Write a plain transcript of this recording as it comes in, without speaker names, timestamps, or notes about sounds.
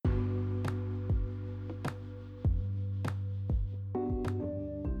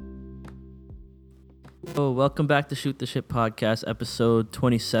Oh, welcome back to Shoot the Shit podcast, episode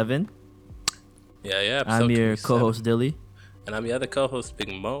 27. Yeah. I'm your 27. co-host Dilly. And I'm your other co-host,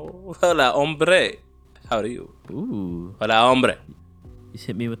 Big Mo. Hola, hombre. How are you? Ooh, Hola, hombre. you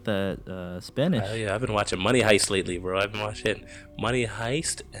hit me with that Spanish. Yeah, I've been watching Money Heist lately, bro. I've been watching Money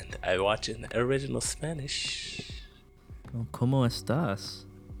Heist, and I'm watching the original Spanish. Oh, ¿Cómo estás?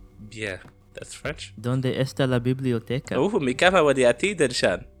 Yeah, that's French. ¿Dónde está la biblioteca? Mi cama ودي a ti,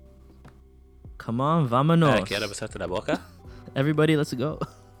 Dirshan. Come on, vámonos. Quiero besarte la boca. Everybody, let's go.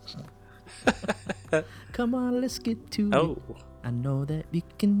 Come on, let's get to it. I know that we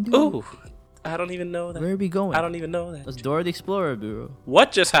can do it. Oh, I don't even know that. Where are we going? I don't even know that. That's Dora the Explorer, bro.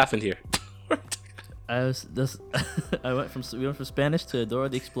 What just happened here? We went from Spanish to Dora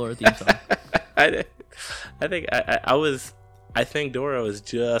the Explorer theme song. I think Dora was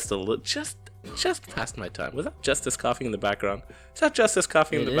just a little, just past my time. Was that Justice coughing in the background? Is that Justice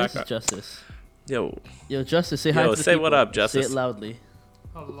coughing in the background? Justice. Yo, Justice, say hi to the say people. what up, Justice. Say it loudly.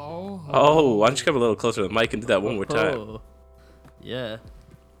 Hello. Oh, why don't you come a little closer to the mic and do that one more time? Oh, yeah.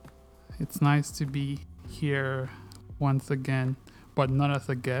 It's nice to be here once again, but not as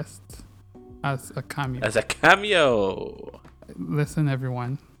a guest, as a cameo. As a cameo. Listen,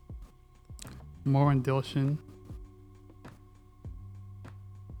 everyone. Mo and Dilshan.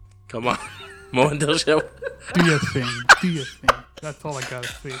 Come on. Mo and Dilshan. Do your thing. Do your thing. That's all I gotta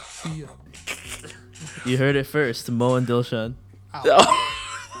say. Do your thing. You heard it first, Mo and Dilshan. Oh.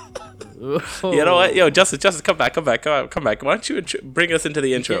 You know what? Yo, Justice, come back. Why don't you bring us into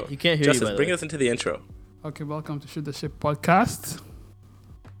the intro? You can't hear Justice, you, by the bring way. us into the intro. Okay, welcome to Shoot the Ship podcast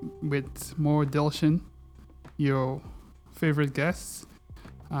with Mo Dilshan, your favorite guests.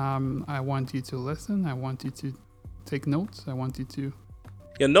 I want you to listen. I want you to take notes. I want you to.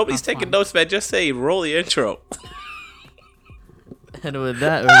 Yo, nobody's Have taking fun. notes, man. Just say roll the intro. And with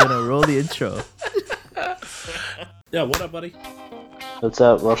that, we're gonna roll the intro. Yeah, what up, buddy? What's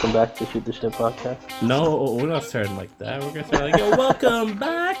up? Welcome back to Shoot the Shit podcast. No, we're not starting like that. We're gonna start like, yo, welcome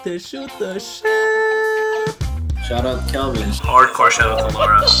back to Shoot the Shit. Shout out Kelvin. Hardcore shout out to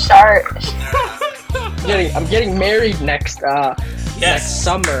Laura. Shark. I'm getting married next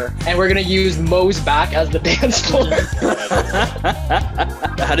summer, and we're gonna use Mo's back as the dance floor.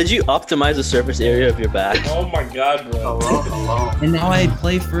 How did you optimize the surface area of your back? Oh my god, bro. And now I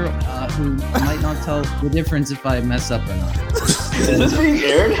play for who might not tell the difference if I mess up or not. Is this being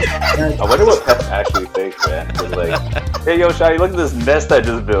aired? I wonder what Pep actually thinks, man. It's like, hey, yo, Shadi, look at this nest I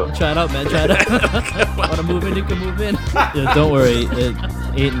just built. Try it out, man. Try it out. Wanna move in? You can move in. Yeah, don't worry. It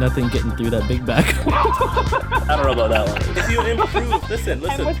ain't nothing getting through that big back. I don't know about that one. If you improve, listen.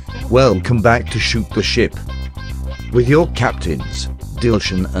 Welcome back to Shoot the Ship with your captains,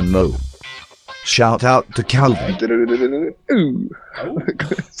 Dilshan and Mo. Shout out to Calvin.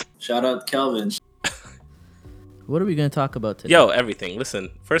 Shout out Kelvin. What are we gonna talk about today? Yo, everything. Listen,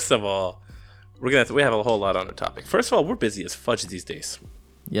 first of all, we have a whole lot on the topic. First of all, we're busy as fudge these days.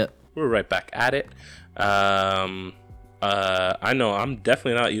 Yep. We're right back at it. I know I'm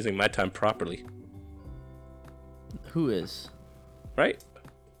definitely not using my time properly. Who is? Right?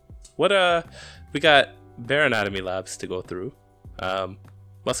 What we got Bear Anatomy Labs to go through.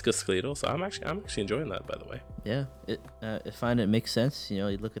 Musculoskeletal, so I'm actually enjoying that, by the way. Yeah. I find it makes sense. You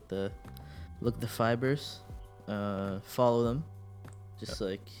look at the fibers, follow them. Just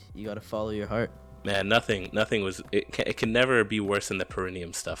like you gotta follow your heart. Man, nothing was. It can never be worse than the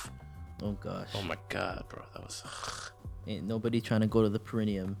perineum stuff. Oh gosh. Oh my god, bro, that was. Ain't nobody trying to go to the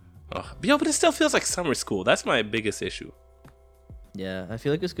perineum. Oh, but it still feels like summer school. That's my biggest issue. Yeah, I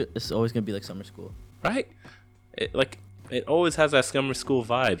feel like it's always gonna be like summer school. Right? It always has that summer school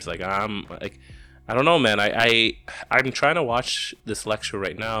vibes. I don't know, man. I'm trying to watch this lecture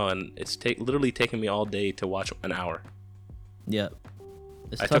right now, and it's literally taking me all day to watch an hour. Yeah,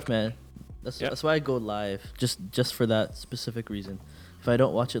 it's I tough, took- man. That's why I go live, just for that specific reason. If I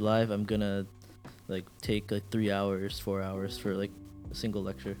don't watch it live, I'm gonna take 3 hours, 4 hours for a single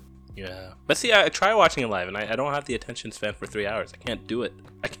lecture. Yeah, but see, I try watching it live, and I don't have the attention span for 3 hours. I can't do it.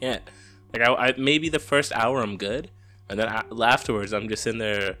 I can't. I maybe the first hour I'm good, and then afterwards I'm just in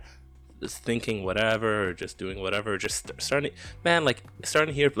there, just thinking whatever, or just doing whatever, just starting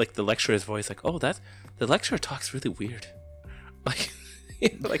to hear the lecturer's voice, the lecturer talks really weird,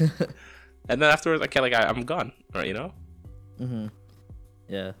 and then afterwards I'm gone, right? Mm-hmm.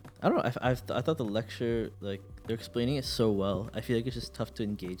 Yeah, I don't know. I thought the lecture, they're explaining it so well. I feel like it's just tough to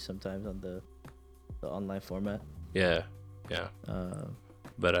engage sometimes on the online format. Yeah.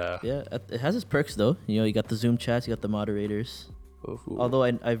 But Yeah, it has its perks though. You got the Zoom chats, you got the moderators. ooh. Although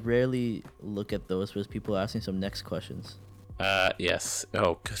I rarely look at those because people are asking some next questions. Yes.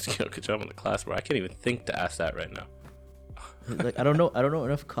 Oh, good job on the class, bro. I can't even think to ask that right now. Like I don't know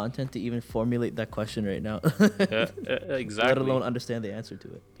enough content to even formulate that question right now. Exactly. Let alone understand the answer to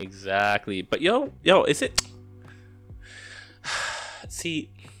it. Exactly. But yo, is it?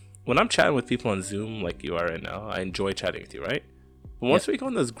 See, when I'm chatting with people on Zoom like you are right now, I enjoy chatting with you, right? But once we go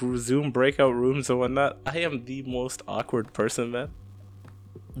in those Zoom breakout rooms and whatnot, I am the most awkward person, man.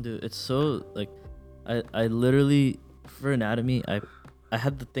 Dude, it's so like, I literally for anatomy, I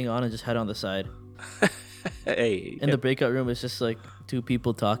had the thing on and just had it on the side. Hey. In the breakout room, it's just like two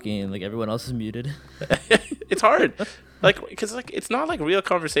people talking and like everyone else is muted. It's hard, like, because like it's not like real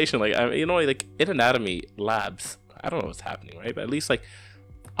conversation. Like like in anatomy labs, I don't know what's happening, right? But at least like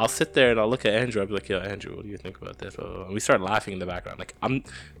I'll sit there and I'll look at Andrew. I'll be like, "Yo, Andrew, what do you think about this?" And we start laughing in the background. Like,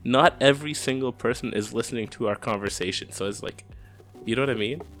 not every single person is listening to our conversation, so it's like, you know what I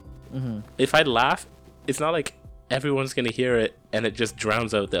mean? Mm-hmm. If I laugh, it's not like everyone's gonna hear it and it just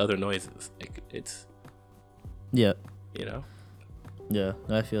drowns out the other noises. Like it's, Yeah. you know. Yeah,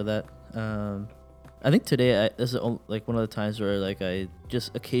 I feel that. I think today this is like one of the times where like I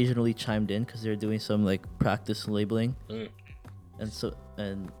just occasionally chimed in because they're doing some like practice labeling,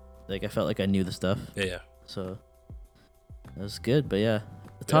 and like I felt like I knew the stuff. Yeah. So that was good. But yeah,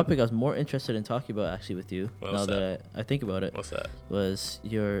 the topic I was more interested in talking about actually with you now that I think about it. What's that? Was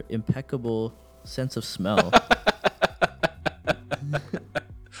your impeccable sense of smell.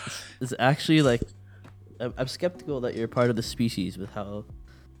 It's actually like I'm skeptical that you're part of the species with how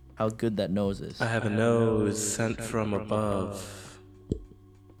good that nose is. I have a nose sent from above.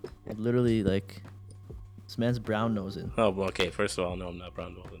 Literally, like, this man's brown nosing. Oh, well, okay. First of all, no, I'm not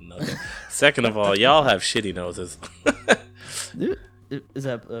brown nosing. Nothing. Second of all, y'all have shitty noses. Dude, is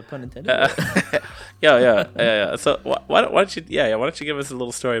that pun intended? Yeah. So why don't you give us a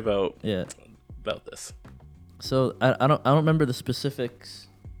little story about this? So I don't remember the specifics,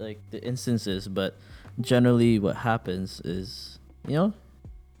 like the instances, but generally what happens is, we're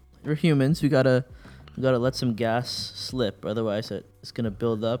humans. We gotta let some gas slip, otherwise it's gonna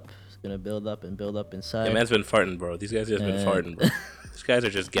build up. It's gonna build up and build up inside. Yeah, man's been farting, bro. These guys just been farting, bro. These guys are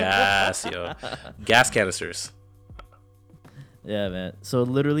just gas, gas canisters. Yeah, man. So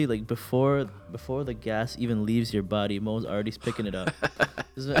literally, like before the gas even leaves your body, Mo's already picking it up.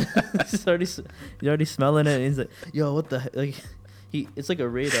 He's already smelling it, and he's like, "Yo, what the like?" It's like a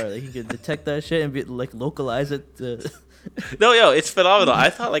radar. Like he can detect that shit and like localize it. No, it's phenomenal.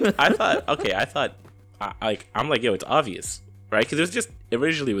 I'm like, yo, it's obvious, right? Because it was just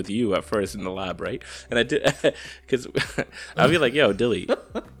originally with you at first in the lab, right? And I did, because I'd be like, yo, Dilly,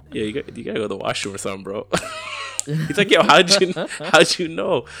 you gotta go to the washroom or something, bro. He's like, yo, how'd you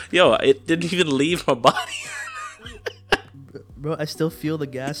know? Yo, it didn't even leave my body. Bro, I still feel the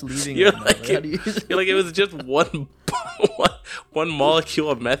gas leaving. You're like, it was just one molecule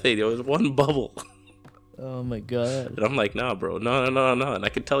of methane. It was one bubble. Oh my god. And I'm like, nah, bro, no. And I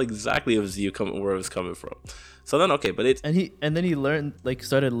could tell exactly it was you where it was coming from. So then, okay, but it's... And then he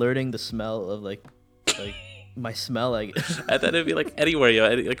started learning the smell of like my smell, I guess. And then it'd be like anywhere,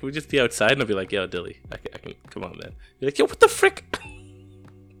 yo. Like we'd just be outside and I'd be like, yo, Dilly, I can come on, man. You're like, yo, what the frick?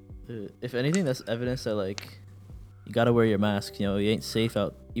 If anything, that's evidence that like you gotta wear your mask. You ain't safe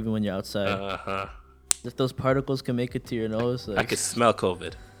out even when you're outside. If those particles can make it to your nose, like, I could smell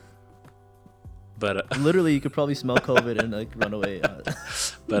COVID. But literally, you could probably smell COVID and like run away.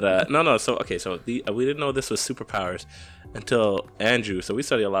 But no. So okay, so we didn't know this was superpowers until Andrew. So we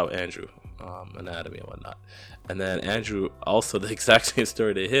studied a lot with Andrew, anatomy and whatnot. And then Andrew also the exact same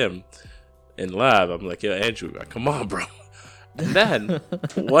story to him in lab. I'm like, yo, Andrew, come on, bro. And then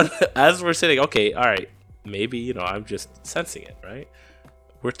as we're sitting, okay, all right, maybe I'm just sensing it, right?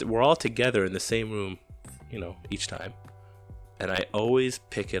 We're all together in the same room, each time, and I always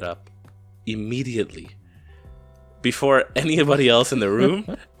pick it up immediately before anybody else in the room.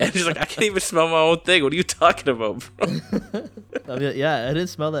 And she's like, I can't even smell my own thing. What are you talking about, bro? I mean, yeah, I didn't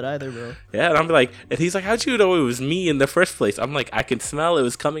smell that either, bro. Yeah, and I'm like, and he's like, how'd you know it was me in the first place? I'm like, I can smell it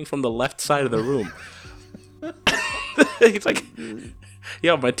was coming from the left side of the room. He's like,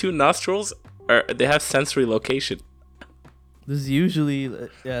 yo, my two nostrils they have sensory location. This is usually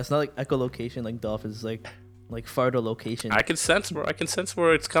it's not like echolocation like dolphins, like fartolocation. I can sense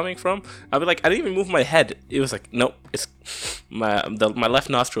where it's coming from. I'll be like, I didn't even move my head. It was like, nope, it's my left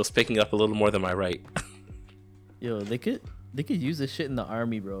nostril is picking up a little more than my right. Yo, they could use this shit in the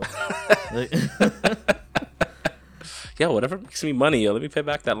army, bro. Yeah, whatever makes me money, yo, let me pay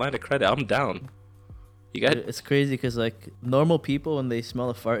back that line of credit. I'm down. It's crazy because like normal people, when they smell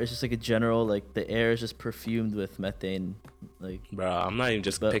a fart, it's just like a general, like the air is just perfumed with methane. Like, bro, I'm not even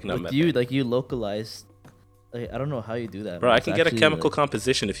just picking up with methane. you, like you localized I don't know how you do that, Bro, man. I It's can get a actually, chemical like,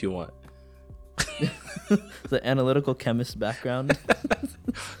 composition if you want. the analytical chemist background.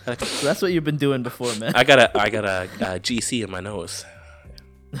 So that's what you've been doing before, man. I got a GC in my nose.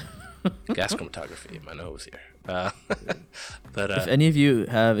 Gas chromatography in my nose here. But If any of you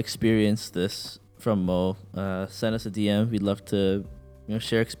have experienced this from Mo, send us a DM. We'd love to,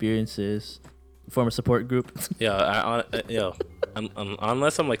 share experiences, form a support group. yeah,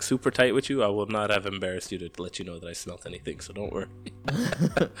 unless I'm like super tight with you, I will not have embarrassed you to let you know that I smelt anything. So don't worry.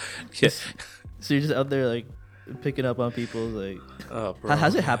 Yeah. So you're just out there like picking up on people. Like, Oh, bro.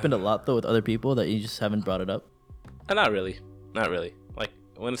 has it happened a lot though with other people that you just haven't brought it up? Not really. Like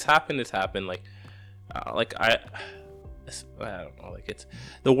when it's happened, it's happened. Like I don't know. Like it's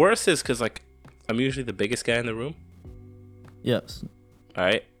the worst is because like I'm usually the biggest guy in the room. Yes. All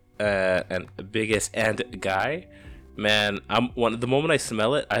right, and the biggest and guy, man. The moment I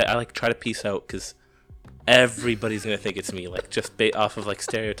smell it, I like try to peace out because everybody's gonna think it's me. Like just off of like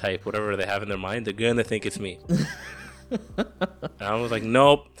stereotype, whatever they have in their mind, they're gonna think it's me. And I was like,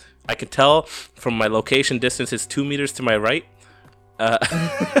 nope. I can tell from my location distance. It's 2 meters to my right.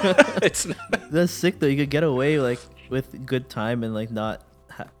 It's That's sick though. You could get away like with good time and like not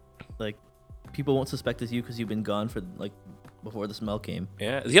like people won't suspect it's you because you've been gone for like before the smell came.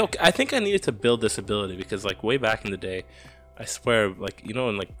 yeah. Yo, I think I needed to build this ability because like way back in the day, I swear, like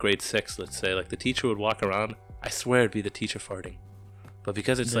in like grade 6, let's say, like the teacher would walk around. I swear it'd be the teacher farting, but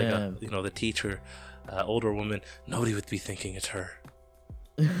because it's like the teacher, older woman, nobody would be thinking it's her.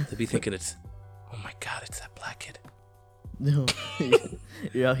 They'd be thinking it's, oh my god, it's that black kid. No,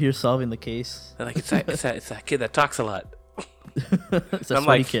 you're out here solving the case. They're like it's that kid that talks a lot. It's a I'm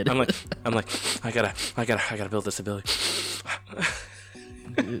funny like, kid. I'm like, I gotta build this ability.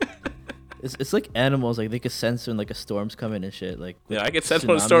 It's like animals. Like they could sense when like a storm's coming and shit. Like Yeah, I get sense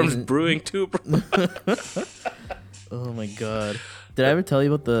when a tsunamis storm's and- brewing too, bro. Oh my god! Did I ever tell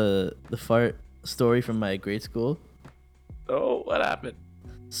you about the fart story from my grade school? Oh, what happened?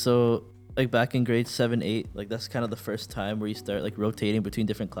 So like back in grade 7, 8, like that's kind of the first time where you start like rotating between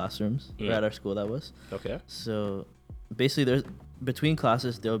different classrooms. Mm. At our school, that was. Okay. So basically, there's between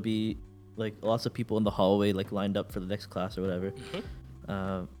classes there'll be like lots of people in the hallway like lined up for the next class or whatever.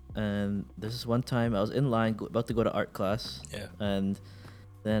 And this is one time I was in line about to go to art class. Yeah. And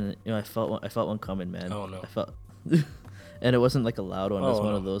then I felt one coming, man. Oh, no. I felt, and it wasn't like a loud one. It was Oh,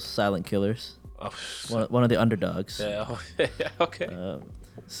 one no. of those silent killers. Oh, One of the underdogs. yeah. Okay.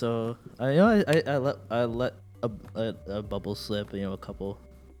 So I let a bubble slip. A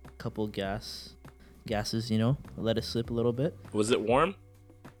couple gases. I let it slip a little bit. Was it warm?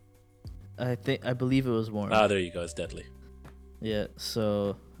 I believe it was warm. Ah, there you go. It's deadly. Yeah.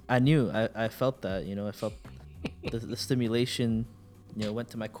 So I knew. I felt that. I felt the stimulation. Went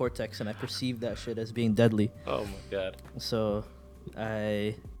to my cortex, and I perceived that shit as being deadly. Oh my god. So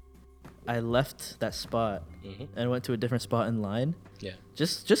I left that spot Mhm. and went to a different spot in line. Yeah.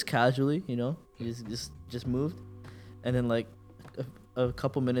 Just casually, just moved, and then like a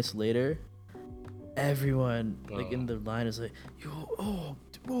couple minutes later, everyone like in the line is like, "Yo,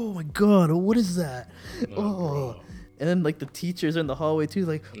 oh my god, what is that?" bro. And then like the teachers in the hallway too,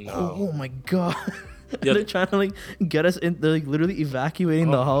 like, No. "Oh my god." And Yeah. they're trying to like get us in. They're like literally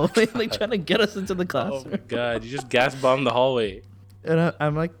evacuating the hallway, like trying to get us into the Oh classroom. my god. You just gas bombed the hallway. And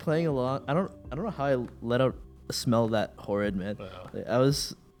I'm like playing along. I don't know how I let out a smell that horrid, man. Wow. Like, I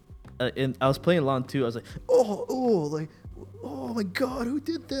was playing along too. I was like, oh my god, who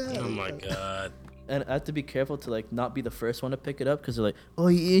did that? Oh my god. And I had to be careful to like not be the first one to pick it up because they're like, oh,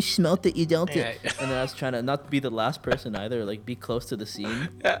 you smelt it, you dealt it. Yeah. And then I was trying to not be the last person either, like be close to the scene.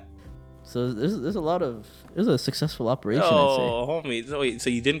 Yeah. So there's a successful operation, I'd say. Oh, homie. So wait, so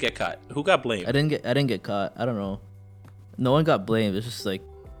you didn't get caught? Who got blamed? I didn't get caught. I don't know. No one got blamed. It's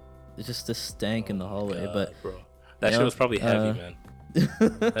just this stank in the hallway. God, But bro, that you shit know, was probably heavy, man.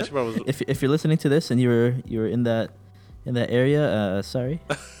 That shit probably was. if you're listening to this and you were in that area, sorry.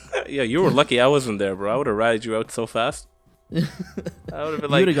 Yeah, you were lucky I wasn't there, bro. I would have ratted you out so fast. I would have been You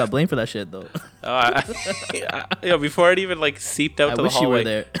like, would have got blamed for that shit though. before it even like seeped out I to the wish you hallway. were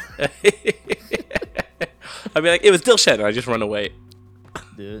there, I'd be like, it was Dilshan, and I just run away.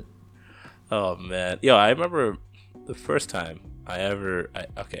 dude. Oh man, yo, I remember the first time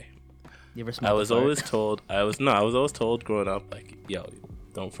okay. You ever I smelled was the fart? always told growing up, like, yo,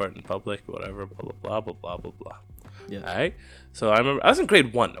 don't fart in public, whatever, blah blah blah blah blah blah. Yeah. All right. So I remember I was in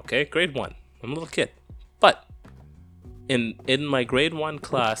grade 1. Okay, grade 1. I'm a little kid, but in my grade 1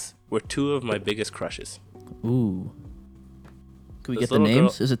 class were 2 of my biggest crushes. Ooh. Can we This get the little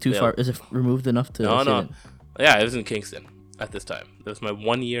names? girl- Is it too yeah. far? Is it removed enough to? No, say no. it? Yeah, it was in Kingston at this time. It was my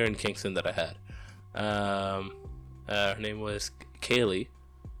 1 year in Kingston that I had. Her name was Kaylee.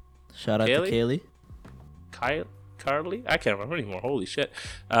 Shout out Kaylee? to Kaylee. Carly? I can't remember anymore. Holy shit.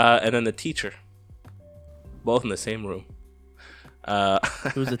 And then the teacher. Both in the same room.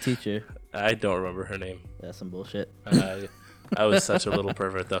 Who's the teacher? I don't remember her name. That's some bullshit. I was such a little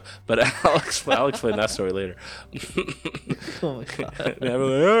pervert though. But I'll explain that story later. Oh my god. And I'm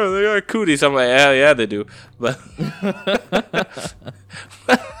like, oh, they got cooties. I'm like, yeah, they do. But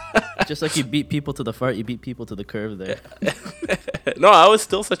Just like you beat people to the fart, you beat people to the curve there. no, I was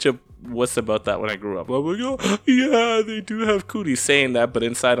still such a wuss about that when I grew up. I'm like, oh, yeah, they do have cooties, saying that, but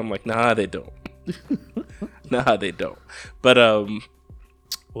inside I'm like, nah, they don't. Nah, they don't. But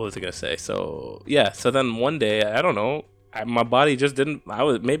what was I gonna say? So yeah, so then one day, I don't know, my body just didn't. I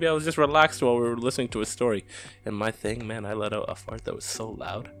was just relaxed while we were listening to a story, and my thing, man, I let out a fart that was so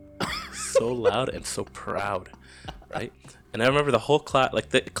loud, so loud and so proud, right? And I remember the whole class, like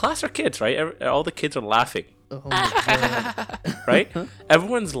the class are kids, right? All the kids are laughing, Oh my god. right?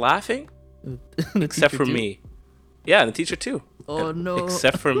 Everyone's laughing The except teacher for too? me. Yeah, and the teacher too. Oh And no.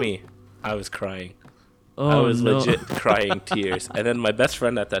 Except for me, I was crying. Oh I was no. legit crying tears. And then my best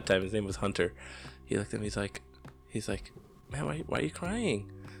friend at that time, his name was Hunter. He looked at me. He's like, man, why are you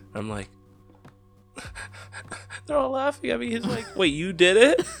crying? I'm like, they're all laughing at me. He's like, wait, you did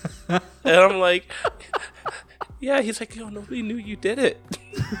it? And I'm like, yeah. He's like, yo, nobody knew you did it.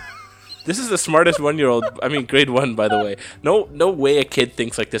 This is the smartest 1-year-old. I mean, grade 1, by the way. No way a kid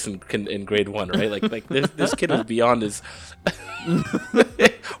thinks like this in grade 1, right? Like this kid was beyond his.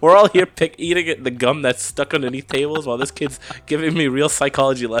 We're all here eating the gum that's stuck underneath tables while this kid's giving me real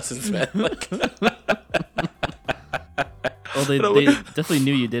psychology lessons, man. Like, Oh, they definitely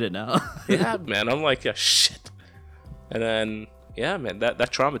knew you did it now. yeah, man. I'm like, yeah, shit. And then, yeah, man, that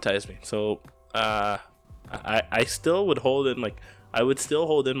traumatized me. So, I still would hold in, like, I would still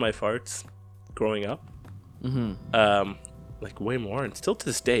hold in my farts growing up. Mm-hmm. Like, way more. And still to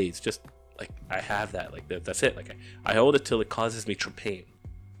this day, it's just, like, I have that. Like, that's it. Like, I hold it till it causes me pain.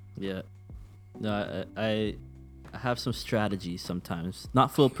 Yeah. No, I have some strategies sometimes.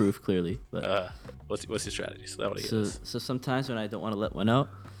 Not foolproof, clearly, but What's your strategy? So, that what it so is. so sometimes when I don't want to let one out,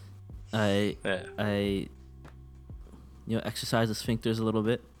 I exercise the sphincters a little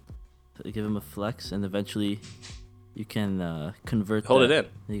bit, to give them a flex, and eventually you can convert. Hold that.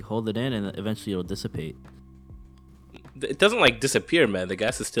 it in. You hold it in, and eventually it'll dissipate. It doesn't, like, disappear, man. The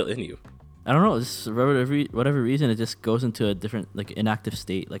gas is still in you. I don't know. Just for whatever reason, it just goes into a different, like, inactive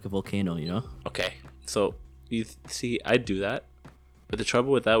state, like a volcano. You know. Okay, so you see, I do that, but the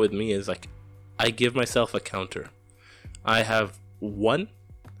trouble with that with me is, like, I give myself a counter. I have one.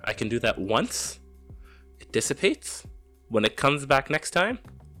 I can do that once. It dissipates. When it comes back next time,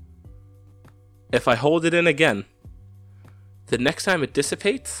 if I hold it in again, the next time it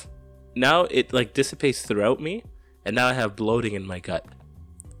dissipates, now it, like, dissipates throughout me, and now I have bloating in my gut.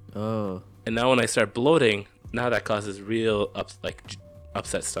 Oh. And now when I start bloating, now that causes real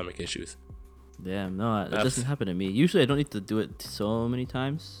upset stomach issues. Damn, no, that doesn't happen to me. Usually I don't need to do it so many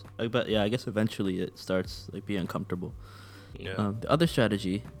times. But yeah, I guess eventually it starts, like, being uncomfortable. Yeah. The other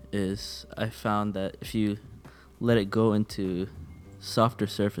strategy is I found that if you let it go into softer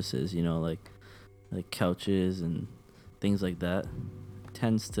surfaces, you know, like couches and things like that,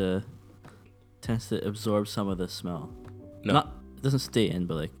 tends to absorb some of the smell. No. It doesn't stay in,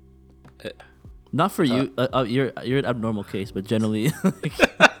 but like Uh, not for you. You're an abnormal case, but generally, like,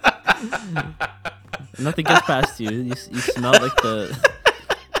 nothing gets past you. You smell like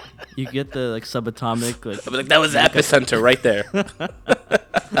you get the, like, subatomic, like, I'll be like, that was the epicenter right there.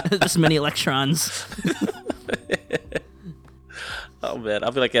 just many electrons. Oh man,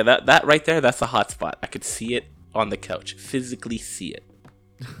 I'll be like, yeah, that right there, that's the hot spot. I could see it on the couch, physically see it.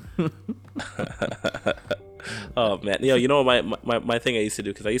 Oh man, you know my thing I used to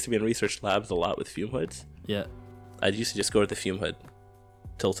do, because I used to be in research labs a lot with fume hoods. Yeah. I used to just go to the fume hood,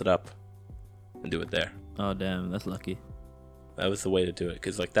 tilt it up, and do it there. Oh damn, that's lucky. That was the way to do it,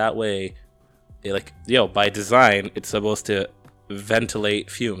 because, like, that way, by design, it's supposed to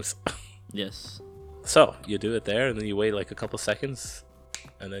ventilate fumes. Yes. So you do it there, and then you wait like a couple seconds,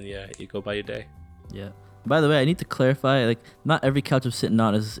 and then you go by your day. Yeah. By the way, I need to clarify, like, not every couch I'm sitting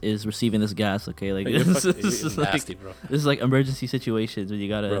on is receiving this gas. Okay, like, You're this fucking nasty, like, bro. this is like emergency situations when you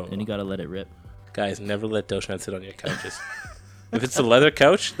gotta Bro. let it rip. Guys, never let Doshan sit on your couches. If it's a leather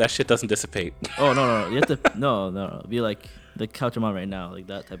couch, that shit doesn't dissipate. Oh no, you have to no. Be like the couch I'm on right now, like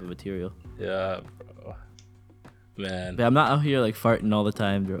that type of material. Yeah, bro. Man. But I'm not out here like farting all the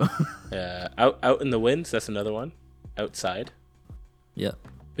time, bro. Yeah, out in the winds. That's another one. Outside. Yeah.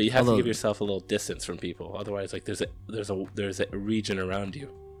 But you have to Although- give yourself a little distance from people. Otherwise, like, there's a region around you.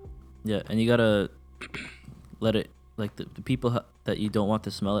 Yeah, and you gotta let it like the people that you don't want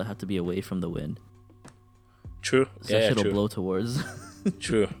to smell it have to be away from the wind. True. So Yeah, that shit'll true. blow towards.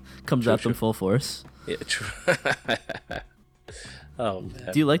 True. Comes True, at them true. full force. Yeah, true. Oh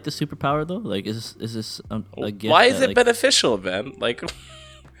man. Do you like the superpower though? Like, is this a gift? Why is that, it like, beneficial, man? Like,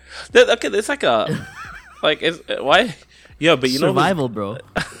 okay, it's like a, like, it's why? Yo, but you survival, bro?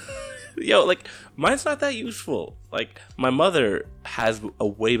 know, yo, like, mine's not that useful. Like, my mother has a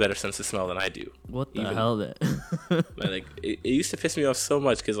way better sense of smell than I do. What the Even- hell? That Man, like, it used to piss me off so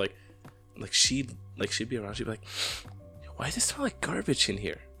much because, like she'd be around, she'd be like, why does it smell like garbage in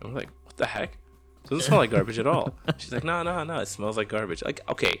here? I'm like, what the heck? It doesn't smell like garbage at all. She's like, no, it smells like garbage. Like,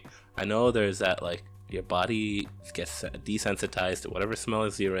 okay, I know there's that, like, your body gets desensitized to whatever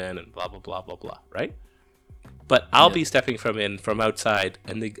smells you're in and blah, blah, blah, blah, blah, right? But I'll Yeah. be stepping from outside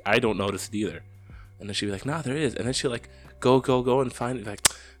and I don't notice it either. And then she'd be like, nah, there is. And then she'll, like, go and find it. Like,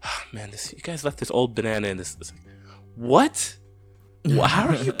 oh, man, you guys left this old banana in this. It's like, what? How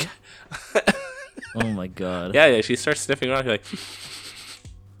are you? oh my god! Yeah, she starts sniffing around. You're like,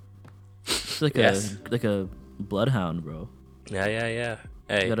 It's like Yes. a bloodhound, bro. yeah.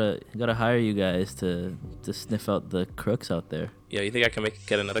 Hey, Gotta hire you guys to sniff out the crooks out there. yo, you think I can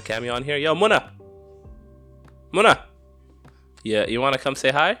get another cameo on here? Yo, Muna. Yeah, you want to come say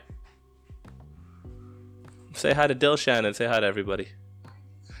hi? Say hi to Dilshan and say hi to everybody.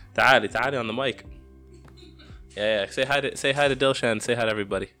 تعالي on the mic. Yeah. Say hi to Dilshan and say hi to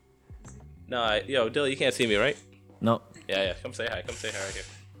everybody. No, yo, Dil, you can't see me, right? No. Yeah. Come say hi right here.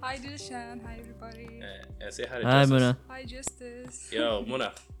 Hi Dilshan, hi everybody. And say hi to Hi, Justice. Muna. Hi Justice. Yo,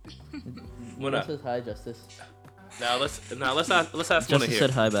 Muna. says hi, Justice. Now let's ask Muna Justice here.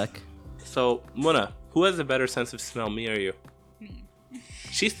 said hi back. So, Muna, who has a better sense of smell, me or you?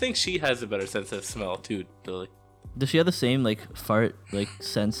 She thinks she has a better sense of smell too, Dilly. Does she have the same like fart like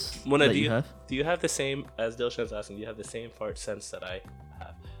sense Muna, that do you have? do you have the same, as Dilshan's asking, do you have the same fart sense that I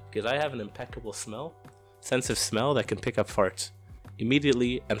have? Because I have an impeccable sense of smell that can pick up farts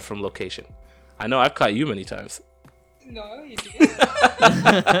immediately and from location. I know I've caught you many times. No, you didn't.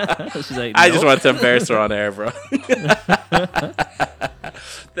 She's like, I just "Nope." wanted to embarrass her on air, bro.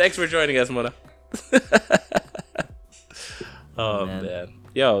 Thanks for joining us, Mona. Oh, man. man.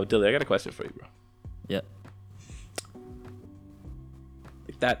 Yo, Dilly, I got a question for you, bro. Yeah.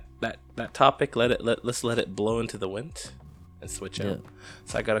 That topic, let's let it blow into the wind and switch Yeah. out.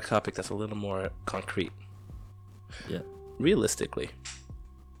 So I got a topic that's a little more concrete. Yeah. Realistically,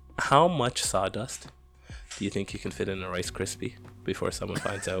 how much sawdust do you think you can fit in a Rice Krispie before someone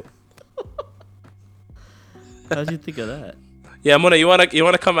finds out? How'd you think of that? Yeah, Mona, you wanna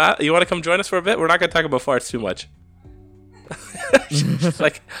come join us for a bit? We're not gonna talk about farts too much. she's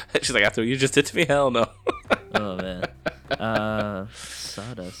like after what you just did to me, hell no. Oh man.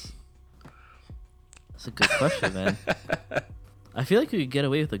 Sawdust. That's a good question, man. I feel like we could get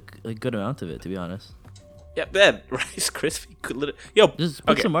away with a good amount of it, to be honest. Yeah, man, Rice Krispie could yo. Just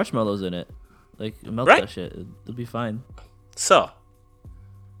put Okay, some marshmallows in it. Like melt Right? that shit. It'll be fine. so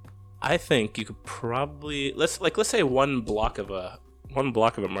I think you could probably let's say one block of a Rice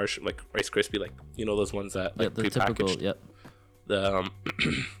Krispie, like you know those ones that Yeah, like the typical. prepackaged. Yep. The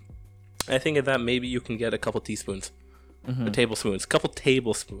I think of that maybe you can get a couple teaspoons. Mm-hmm. Or tablespoons, couple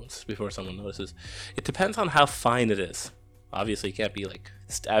tablespoons before someone notices. It depends on how fine it is. Obviously, you can't be like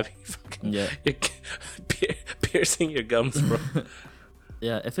stabbing, fucking, Yeah. piercing your gums, bro.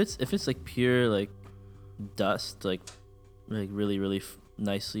 Yeah. If it's like pure like dust, like really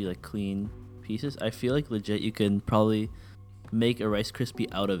nicely like clean pieces, I feel like legit you can probably make a Rice Krispie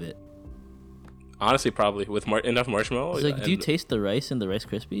out of it. Honestly, probably with enough marshmallow. It's like, do you and taste the rice in the Rice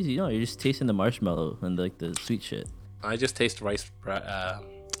Krispies? You know, you're just tasting the marshmallow and like the sweet shit. I just taste rice,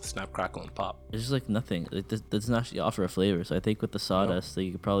 snap, crackle, and pop. It's just like nothing. It doesn't actually offer a flavor. So I think with the sawdust, like,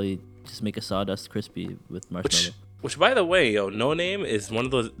 you could probably just make a sawdust crispy with marshmallow. Which, by the way, yo, No Name is one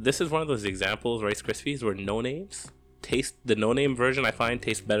of those. This is one of those examples, Rice Krispies, where no names taste. The no name version I find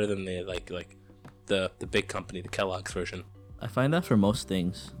tastes better than the the big company, the Kellogg's version. I find that for most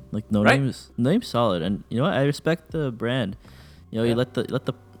things. Like no Right? name's solid, and you know what? I respect the brand. You know, you let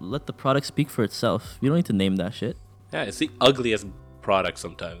the product speak for itself. You don't need to name that shit. Yeah, it's the ugliest product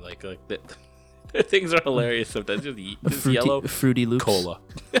sometimes. Like their things are hilarious sometimes. Just yellow Fruity Loops. cola.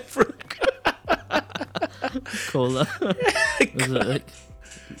 Cola. Was it like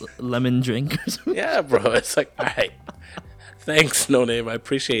lemon drink or something? Yeah, bro. It's like, all right. Thanks, No Name. I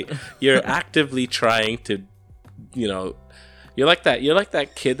appreciate you're actively trying to, you know, you're like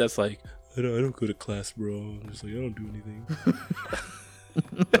that kid that's like, I don't go to class, bro. I'm just like, I don't do anything.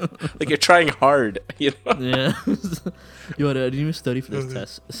 Like you're trying hard, you know? Yeah. Yo, I didn't even study for this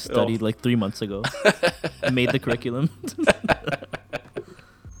test. Studied like 3 months ago. Made the curriculum.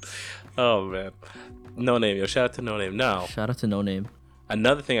 Oh man. No Name, yo, shout out to No Name. Now, Shout out to No Name.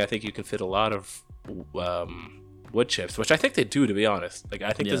 another thing I think you can fit a lot of wood chips, which I think they do, to be honest. Like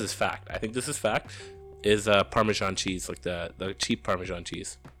I think this Yeah. is fact. I think this is fact. Is Parmesan cheese, like the cheap Parmesan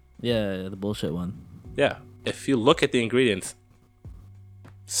cheese. Yeah, the bullshit one. Yeah. If you look at the ingredients,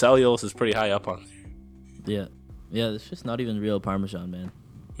 cellulose is pretty high up on there. Yeah. Yeah, it's just not even real Parmesan, man.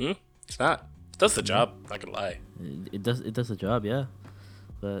 It's not. It does the job, not gonna lie. It does the job, yeah.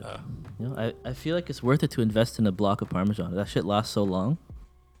 But you know, I feel like it's worth it to invest in a block of Parmesan. That shit lasts so long,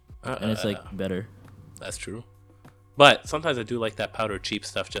 and it's like better. That's true. But sometimes I do like that powdered cheap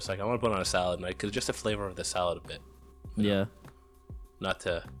stuff, just like I want to put on a salad, right? Because just the flavor of the salad a bit. Yeah. Not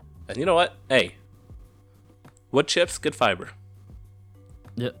to. And you know what? Hey, wood chips, good fiber.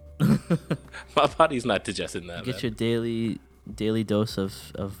 Yeah. My body's not digesting that. Get Man. your daily dose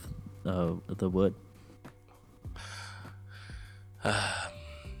of the wood.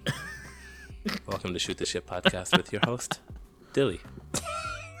 Welcome to Shoot the Shit podcast with your host, Dilly.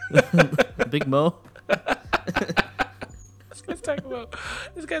 Big Mo. This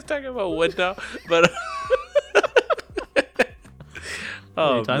guy's talking about wood now, but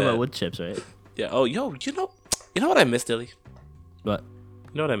You're talking man. about wood chips, right? Yeah. Oh, yo, you know what I miss, Dilly? But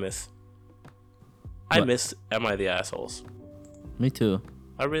You know what I miss? I What? miss Am I the Assholes? me too.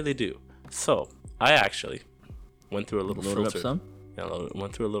 I really do. So I actually went through a little Load up filtered. some.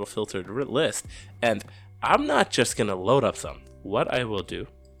 Went through a little filtered list, and I'm not just gonna load up some. What I will do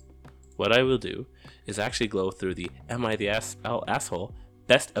is actually go through the Am I the Asshole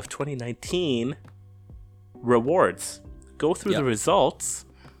Best of 2019 rewards. Go through the Yep. results.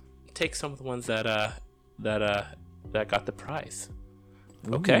 Take some of the ones that got the prize.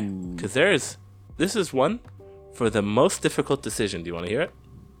 Okay, Ooh. because this is one for the most difficult decision. Do you want to hear it?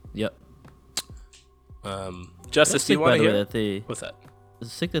 Yep. Justice, That's do you sick, want by to the way, hear? that they. What's that?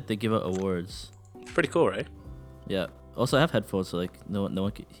 It's sick that they give out awards. It's pretty cool, right? Yeah. Also, I have headphones, so like no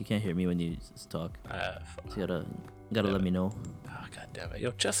one, he can't hear me when you talk. So you gotta let me know. Oh, God damn it.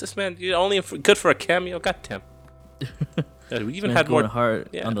 Yo, Justice, man, you're only good for a cameo. God damn. Yeah, we even Man's had more. going hard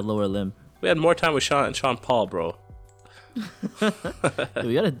yeah. on the lower limb. We had more time with Sean Paul, bro. Dude,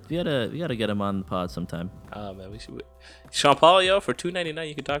 we gotta get him on the pod sometime. Oh man, we should. Sean Paul, yo, for $2.99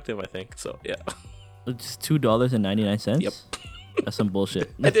 you can talk to him. I think so. Yeah. It's $2.99. Yep. That's some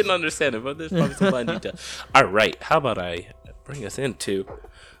bullshit. I didn't understand it, but there's probably some fine detail. All right, how about I bring us into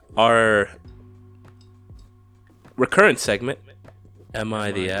our recurrent segment? Am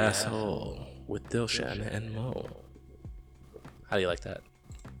I the asshole with Dilshan and Mo? How do you like that?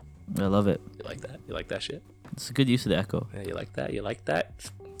 I love it. You like that? You like that shit? It's a good use of the echo. Yeah, you like that? You like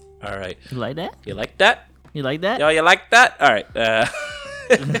that? All right. You like that? You like that? You like that? Yo, you like that? All right.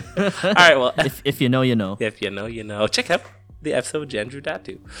 All right. Well, If you know, you know. if you know, you know. Check out the episode with Andrew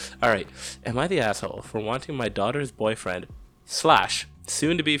Datu. All right. Am I the asshole for wanting my daughter's boyfriend /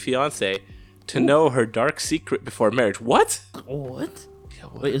 soon-to-be fiance to know her dark secret before marriage? What? What? Yeah,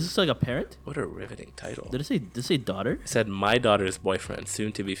 what, Wait, is this like a parent? what a riveting title. Did it say daughter? It said my daughter's boyfriend,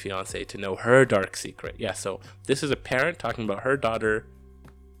 soon-to-be fiance, to know her dark secret. Yeah, so this is a parent talking about her daughter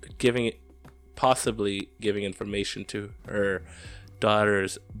possibly giving information to her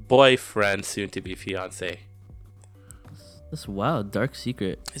daughter's boyfriend, soon-to-be fiance. That's wild. Dark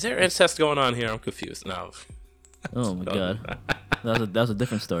secret. Is there incest going on here? I'm confused. No. Oh my god. That was a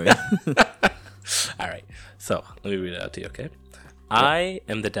different story. All right. So let me read it out to you, okay? I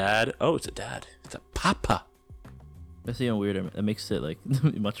am the dad. Oh, it's a dad. It's a papa. That's even weirder. That makes it like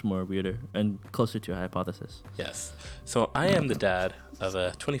much more weirder and closer to a hypothesis. Yes. So I am the dad of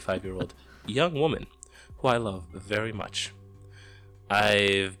a 25-year-old young woman who I love very much.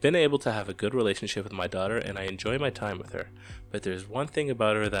 I've been able to have a good relationship with my daughter and I enjoy my time with her. But there's one thing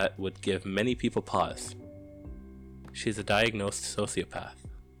about her that would give many people pause. She's a diagnosed sociopath.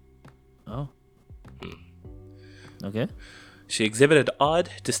 Oh. Okay. She exhibited odd,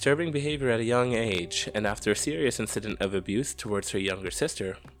 disturbing behavior at a young age, and after a serious incident of abuse towards her younger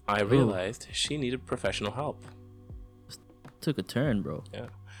sister, I realized she needed professional help. Took a turn, bro. Yeah.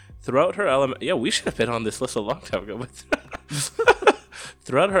 Throughout her we should have been on this list a long time ago.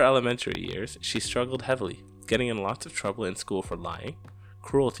 Throughout her elementary years, she struggled heavily, getting in lots of trouble in school for lying,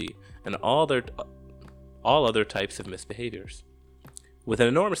 cruelty, and all other types of misbehaviors. With an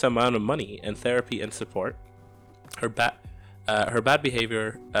enormous amount of money and therapy and support, her bad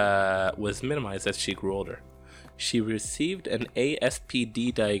behavior was minimized as she grew older. She received an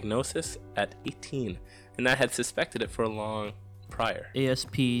ASPD diagnosis at 18, and I had suspected it for a long prior.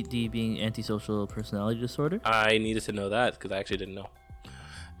 ASPD being antisocial personality disorder. I needed to know that because I actually didn't know.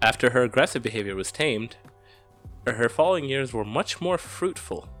 After her aggressive behavior was tamed, her following years were much more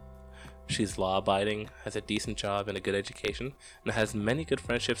fruitful. She's law-abiding, has a decent job and a good education, and has many good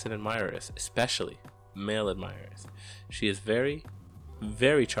friendships and admirers, especially male admirers. She is very,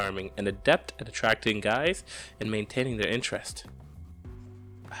 very charming and adept at attracting guys and maintaining their interest.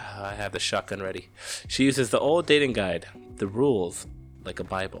 I have the shotgun ready. She uses the old dating guide, The Rules, like a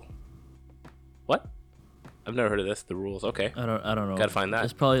Bible. What? I've never heard of this. The Rules. Okay. I don't know. Gotta find that.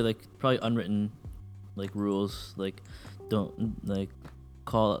 It's probably unwritten like rules, like don't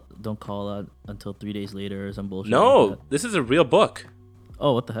call out until 3 days later or some bullshit. No, like that. this is a real book.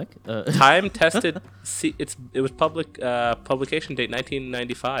 Oh, what the heck? Time tested. It was publication date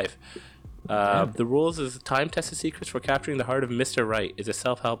 1995. The Rules is Time Tested Secrets for Capturing the Heart of Mr. Right. Is a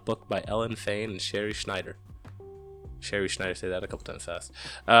self-help book by Ellen Fain and Sherry Schneider. Sherry Schneider, say that a couple times fast.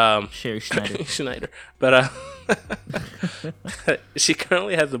 Sherry Schneider. Schneider. But she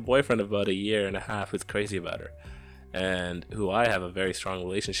currently has a boyfriend of about a year and a half who's crazy about her, and who I have a very strong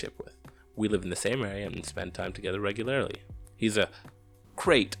relationship with. We live in the same area and spend time together regularly. He's a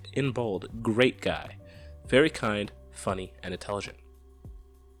great, in bold, great guy. Very kind, funny, and intelligent.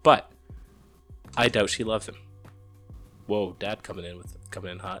 But I doubt she loves him. Whoa, Dad coming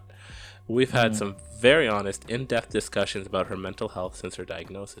in hot. We've had some very honest, in-depth discussions about her mental health since her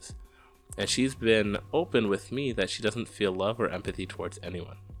diagnosis. And she's been open with me that she doesn't feel love or empathy towards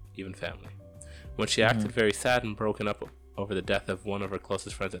anyone, even family. When she acted very sad and broken up over the death of one of her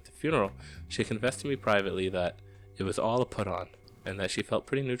closest friends at the funeral, she confessed to me privately that it was all a put-on, and that she felt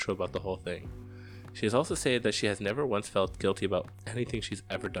pretty neutral about the whole thing. She has also said that she has never once felt guilty about anything she's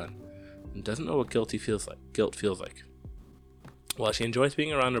ever done, and doesn't know what guilt feels like. While she enjoys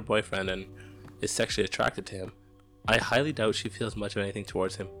being around her boyfriend and is sexually attracted to him, I highly doubt she feels much of anything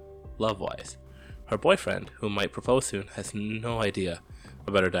towards him, love-wise. Her boyfriend, who might propose soon, has no idea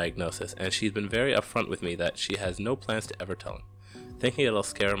about her diagnosis, and she's been very upfront with me that she has no plans to ever tell him, thinking it'll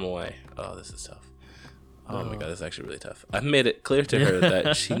scare him away. Oh, this is tough. Oh my god, this is actually really tough. I've made it clear to her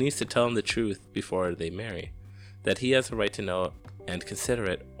that she needs to tell him the truth before they marry, that he has a right to know and consider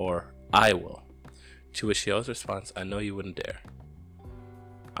it, or I will. To which she always responds, I know you wouldn't dare.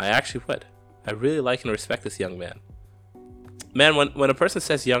 I actually would. I really like and respect this young man. Man, when a person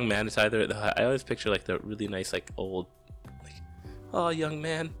says young man, it's either, I always picture like the really nice, like old, like, oh, young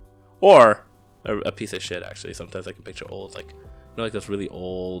man. Or a piece of shit, actually. Sometimes I can picture old, like, you know, like those really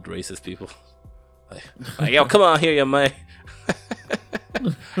old racist people. Like, yo, come on here, you man.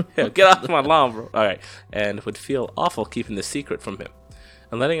 Yo, get off my lawn, bro. All right. And would feel awful keeping the secret from him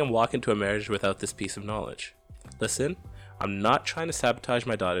and letting him walk into a marriage without this piece of knowledge. Listen, I'm not trying to sabotage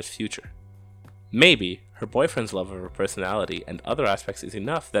my daughter's future. Maybe her boyfriend's love of her personality and other aspects is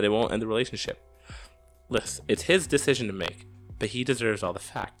enough that it won't end the relationship. Listen, it's his decision to make, but he deserves all the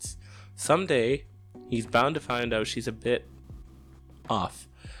facts. Someday, he's bound to find out she's a bit off.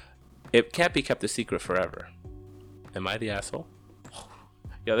 It can't be kept a secret forever. Am I the asshole?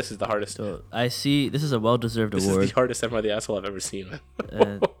 Yeah, this is the hardest. So I see this is a well-deserved This award. is the hardest Am I the Asshole I've ever seen.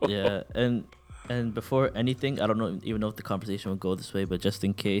 Yeah, and before anything, I don't even know if the conversation will go this way, but just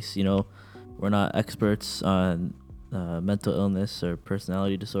in case, you know, we're not experts on mental illness or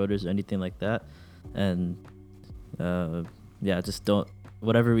personality disorders or anything like that, and yeah, just don't.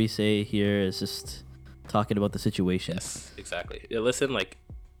 Whatever we say here is just talking about the situation. Yes, exactly. Yeah, listen, like,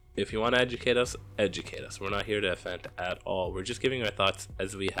 if you want to educate us, educate us. We're not here to offend at all. We're just giving our thoughts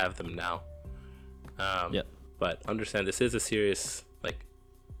as we have them now. Yep. But understand this is a serious, like,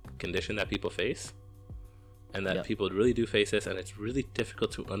 condition that people face, and that people really do face this, and it's really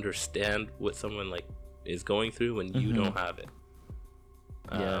difficult to understand what someone, like, is going through when you don't have it.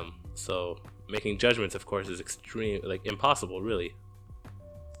 So making judgments, of course, is extreme, like, impossible, really.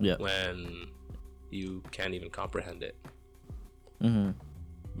 Yeah. When you can't even comprehend it. Mm-hmm.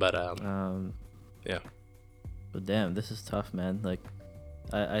 But yeah. But damn, this is tough, man. Like,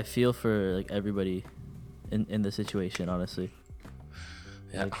 I feel for like everybody in the situation, honestly.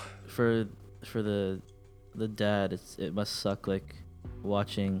 Yeah. Like, for the dad, it must suck, like,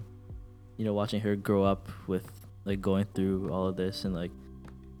 watching her grow up with, like, going through all of this, and like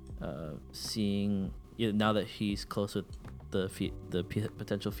seeing, you know, now that he's close with the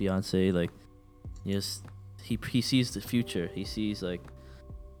potential fiance, like, he sees the future. He sees, like,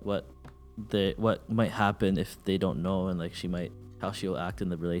 what might happen if they don't know, and like how she'll act in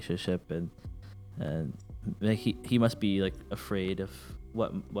the relationship, and like he must be, like, afraid of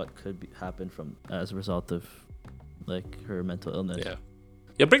what could happen from as a result of, like, her mental illness.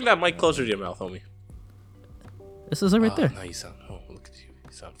 Yeah, bring that mic closer to your mouth, homie. This is it right there. No, you sound. Oh, look at you.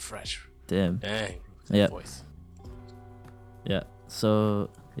 You sound fresh. Damn. Dang. Yeah. Voice. Yeah. So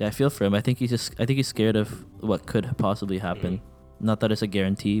yeah, I feel for him. I think he's scared of what could possibly happen. Not that it's a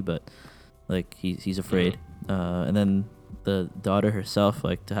guarantee, but like he's afraid. And then the daughter herself,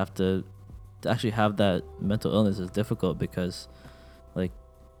 like to actually have that mental illness is difficult because, like,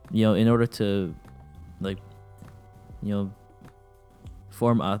 you know, in order to, like, you know,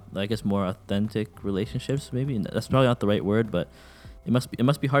 form I guess more authentic relationships, maybe that's probably not the right word, but it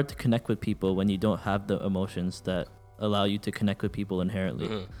must be hard to connect with people when you don't have the emotions that allow you to connect with people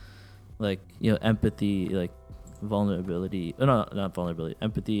inherently. Like, you know, empathy, like vulnerability, no, not vulnerability,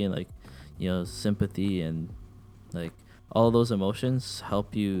 empathy, and like, you know, sympathy, and like all those emotions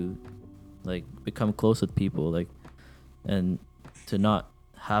help you like become close with people, like, and to not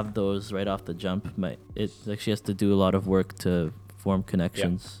have those right off the jump like she has to do a lot of work to form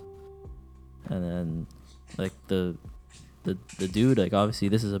connections. And then like the dude, like, obviously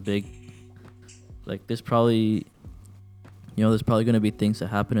this is a big, like, there's probably going to be things that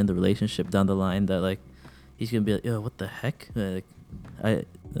happen in the relationship down the line that, like, he's going to be like, yo, what the heck? Like,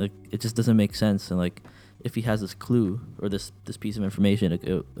 it just doesn't make sense. And like, if he has this clue or this piece of information,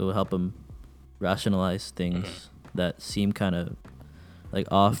 it will help him rationalize things that seem kind of like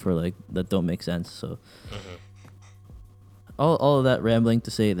off or like that don't make sense. So all of that rambling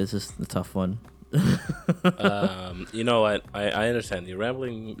to say this is the tough one. You know what? I understand you're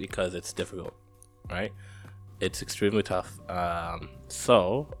rambling because it's difficult, right? It's extremely tough.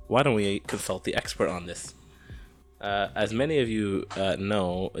 So why don't we consult the expert on this? As many of you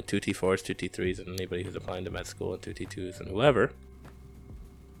know, 2T4s, 2T3s, and anybody who's applying to med school, and 2T2s, and whoever,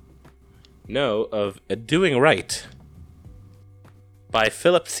 know of Doing Right by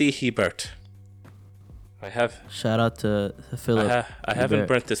Philip C. Hebert. Shout out to Philip. I haven't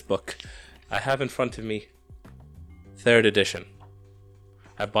burnt this book. I have in front of me 3rd edition.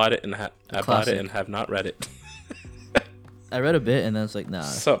 I bought it and have not read it. I read a bit and then it's like, nah.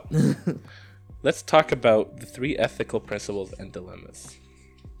 So, let's talk about the 3 ethical principles and dilemmas.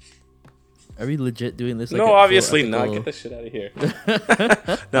 Are we legit doing this? Like, no, obviously not. Get the shit out of here.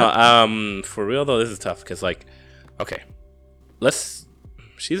 No, for real though, this is tough because, like, okay,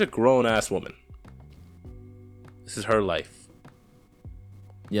 she's a grown ass woman. This is her life.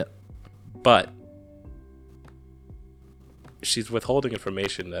 Yeah. But she's withholding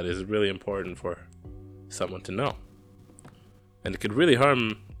information that is really important for someone to know. And it could really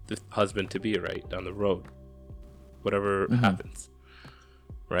harm the husband to be right down the road, whatever happens,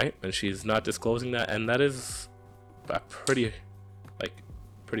 right? And she's not disclosing that, and that is a pretty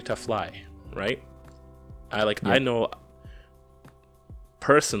tough lie, right? I know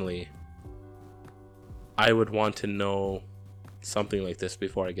personally, I would want to know something like this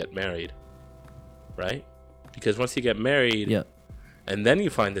before I get married, right? Because once you get married, and then you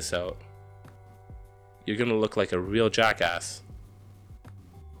find this out, you're gonna look like a real jackass.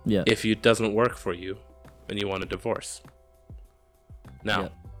 Yeah. If it doesn't work for you and you want a divorce.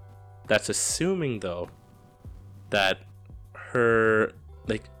 Now, that's assuming though that her,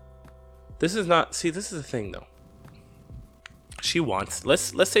 like, this is the thing though. She wants,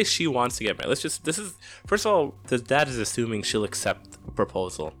 let's say she wants to get married. First of all, the dad is assuming she'll accept the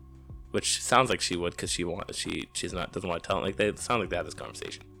proposal, which sounds like she would because doesn't want to tell him. Like, they sound like they had this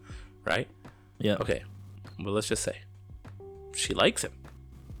conversation, right? Yeah. Okay. Well, let's just say she likes him.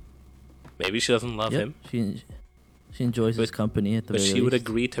 Maybe she doesn't love him. She enjoys his company at the very least. But she would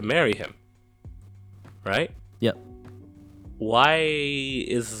agree to marry him, right? Yep. Why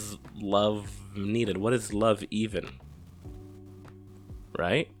is love needed? What is love even?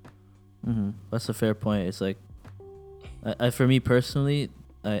 Right? That's a fair point. It's like, for me personally,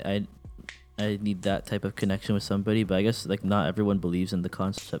 I need that type of connection with somebody, but I guess like not everyone believes in the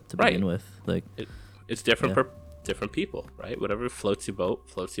concept to begin with. Like, it's different for different people, right? Whatever floats your boat,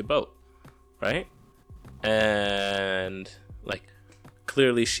 right? And like,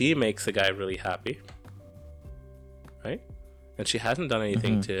 clearly she makes the guy really happy, right? And she hasn't done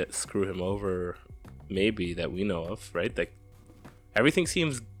anything to screw him over, maybe, that we know of, right? Like, everything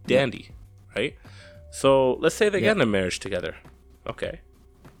seems dandy, right? So let's say they get in a marriage together, okay?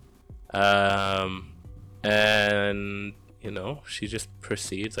 And you know, she just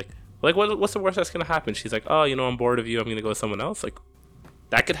proceeds like what's the worst that's gonna happen? She's like, oh, you know, I'm bored of you, I'm gonna go with someone else. Like,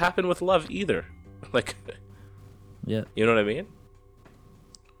 that could happen with love either. Like, you know what I mean?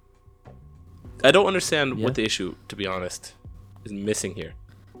 I don't understand what the issue, to be honest, is missing here.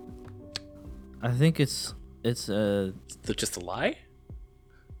 I think it's just a lie.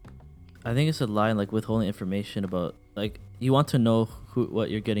 I think it's a lie, like withholding information about, like, you want to know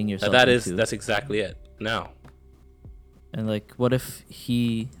what you're getting yourself into. That's exactly it. Now, And like, what if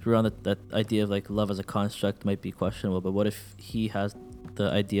he around that idea of like love as a construct might be questionable, but what if he has the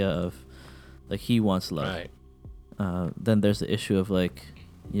idea of like he wants love? Right. Then there's the issue of like,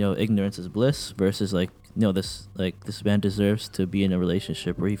 ignorance is bliss versus like, this man deserves to be in a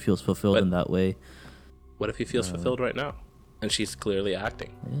relationship where he feels fulfilled But- in that way. What if he feels fulfilled right now, and she's clearly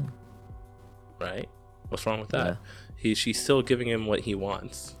acting? Yeah. Right. What's wrong with that? She's still giving him what he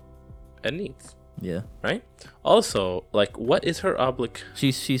wants and needs. Yeah. Right. Also, like, what is her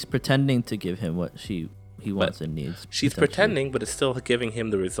She's pretending to give him what he wants and needs. She's potentially. pretending, but it's still giving him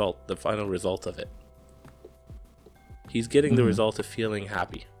the final result of it. He's getting the result of feeling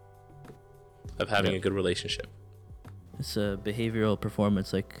happy, of having a good relationship. It's a behavioral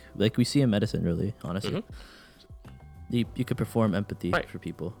performance, like we see in medicine. Really, honestly, you could perform empathy for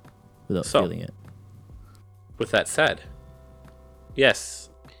people without feeling it. With that said,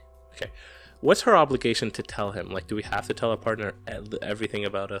 yes, okay. What's her obligation to tell him? Like, do we have to tell our partner everything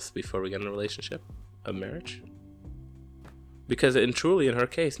about us before we get in a relationship, a marriage? Because in her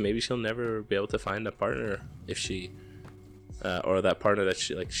case, maybe she'll never be able to find a partner if she, or that partner that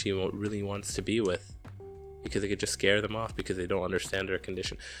she really wants to be with, because it could just scare them off because they don't understand her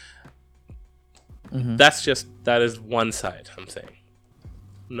condition. That is one side. I'm saying,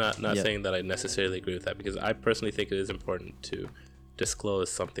 not saying that I necessarily agree with that, because I personally think it is important to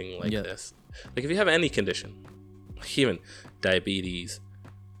disclose something like this. Like, if you have any condition, even diabetes,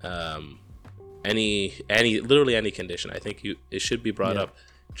 literally any condition, I think it should be brought up,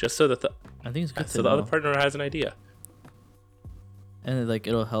 just so that I think it's good so the other partner has an idea. And like,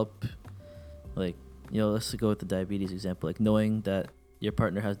 it'll help, like, let's go with the diabetes example. Like, knowing that your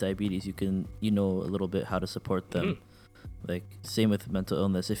partner has diabetes, you can a little bit how to support them. Like, same with mental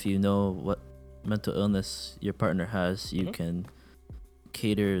illness. If you know what mental illness your partner has, you can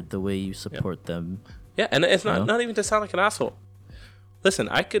cater the way you support them. Yeah, and it's not even to sound like an asshole. Listen,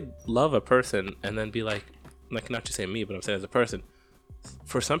 I could love a person and then be like not just saying me, but I'm saying as a person.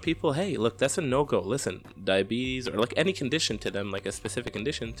 For some people, hey, look, that's a no-go. Listen, diabetes or like any condition to them, like a specific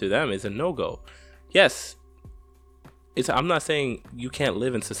condition to them, is a no-go. Yes, I'm not saying you can't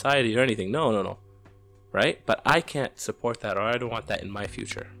live in society or anything. No. Right? But I can't support that, or I don't want that in my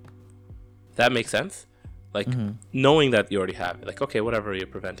future. That makes sense? Like, knowing that you already have it. Like, okay, whatever, you're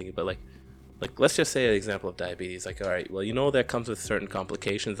preventing it. But like let's just say an example of diabetes. Like, all right, well, that comes with certain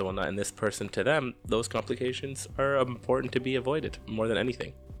complications and whatnot. And this person, to them, those complications are important to be avoided more than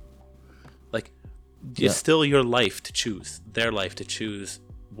anything. Like, it's still your life to choose, their life to choose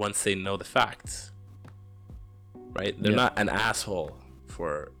once they know the facts. Right? They're not an asshole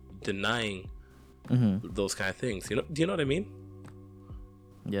for denying those kind of things. Do you know what I mean?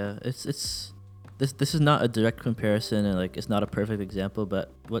 Yeah, it's this is not a direct comparison, and like, it's not a perfect example,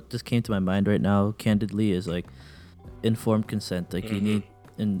 but what just came to my mind right now, candidly, is like informed consent. Like, you need,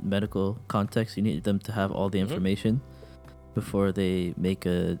 in medical context, you need them to have all the information before they make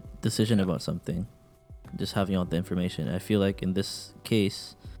a decision about something. Just having all the information. I feel like in this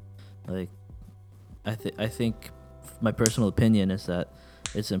case, like, I think my personal opinion is that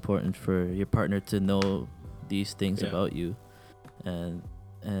it's important for your partner to know these things about you, and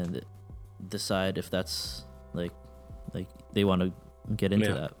decide if that's like they want to get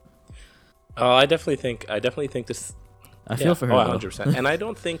into that. Oh, I definitely think this. I feel for her. 100%. And I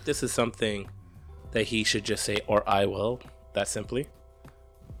don't think this is something that he should just say, or I will, that simply.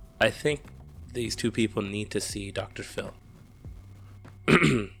 I think these two people need to see Dr. Phil.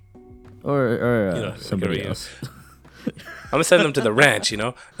 or somebody else. I'm gonna send them to the ranch,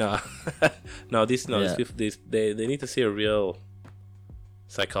 No, these people, they need to see a real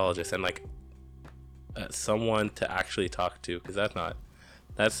psychologist, and like someone to actually talk to, because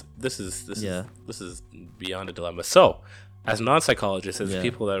this is beyond a dilemma. So, as non-psychologists, as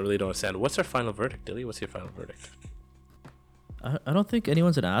people that really don't understand, what's our final verdict, Dilly? What's your final verdict? I don't think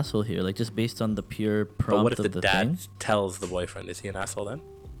anyone's an asshole here. Like, just based on the pure prompt but what if of the the dad thing. tells the boyfriend? Is he an asshole then?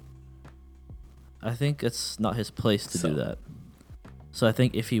 I think it's not his place to do that. So I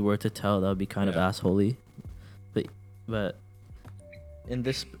think if he were to tell, that would be kind of assholey. But in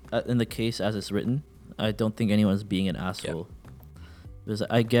the case as it's written, I don't think anyone's being an asshole. Because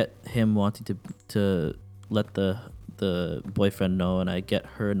I get him wanting to let the boyfriend know, and I get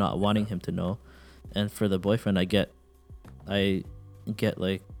her not wanting him to know. And for the boyfriend, I get like,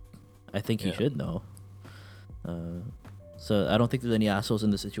 I think he should know. So I don't think there's any assholes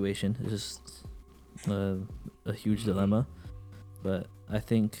in the situation. It's just a huge dilemma. But I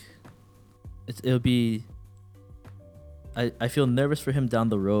think it'll be. I feel nervous for him down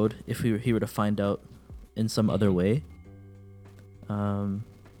the road if he were to find out in some other way. And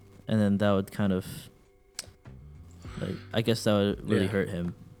then that would kind of Like, I guess that would really Yeah. hurt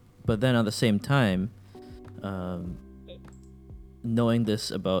him. But then at the same time, knowing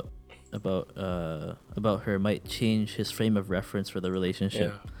this about her might change his frame of reference for the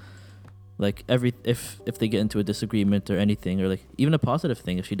relationship. Yeah. Like if they get into a disagreement or anything, or like even a positive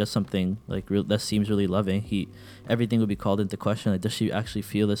thing, if she does something like that seems really loving, everything would be called into question. Like, does she actually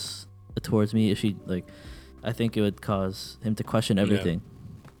feel this towards me? If she like, I think it would cause him to question everything.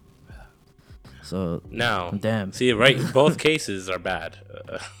 So Now, damn. see, right, both cases are bad.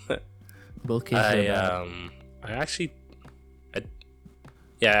 Both cases are bad.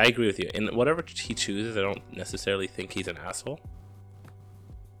 I agree with you. In whatever he chooses, I don't necessarily think he's an asshole.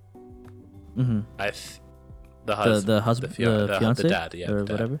 Mm-hmm. The husband, the husband, the fiance, the dad, yeah, or the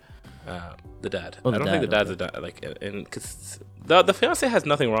dad. whatever. The dad. Oh, I the don't think the dad, dad's a dad. Like, and because the fiance has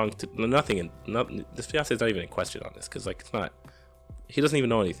nothing wrong. This fiance is not even in question on this, because like it's not. He doesn't even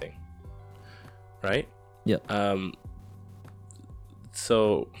know anything. Right. Yeah.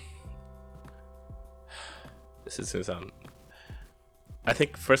 So this is gonna sound. I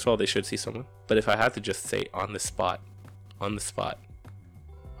think first of all they should see someone. But if I had to just say on the spot.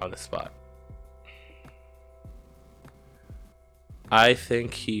 I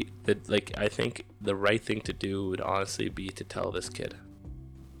think I think the right thing to do would honestly be to tell this kid.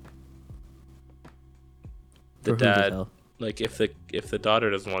 The For who to dad, tell? like if the daughter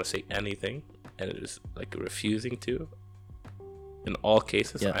doesn't want to say anything and is like refusing to, in all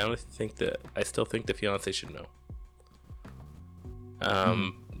cases, Yeah. I still think the fiance should know.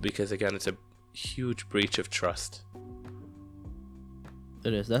 Because again, it's a huge breach of trust.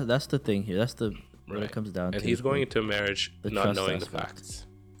 It is. That's the thing here. That's the what Right. it comes down to. And he's going into a marriage the not trust knowing the aspect. facts.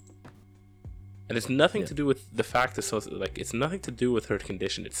 And it's nothing Yeah. to do with the fact it's nothing to do with her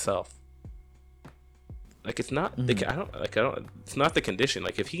condition itself. Like it's not it's not the condition.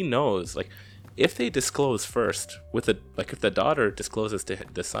 Like if he knows, like if they disclose first with if the daughter discloses to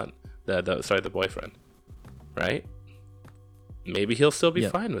the son, the boyfriend, right? Maybe he'll still be Yeah.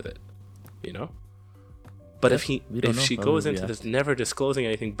 fine with it, you know? But Yeah, we don't if know she how goes he'll into react. this never disclosing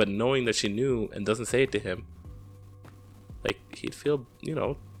anything, but knowing that she knew and doesn't say it to him, like he'd feel,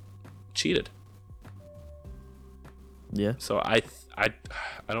 cheated. Yeah. So I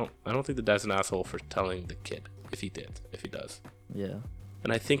don't think the dad's an asshole for telling the kid if he does. Yeah.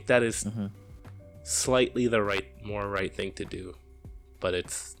 And I think that is Mm-hmm. slightly the more right thing to do, but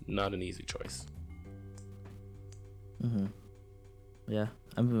it's not an easy choice. Mm-hmm. Yeah,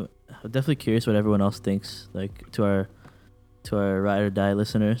 I'm definitely curious what everyone else thinks. Like to our ride or die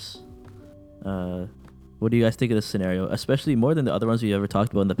listeners, what do you guys think of this scenario? Especially more than the other ones we ever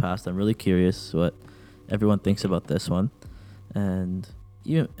talked about in the past. I'm really curious what everyone thinks about this one, and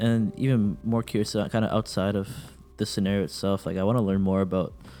even more curious kind of outside of the scenario itself. Like I want to learn more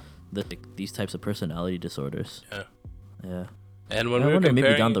about these types of personality disorders. Yeah. Yeah. And when I we were wonder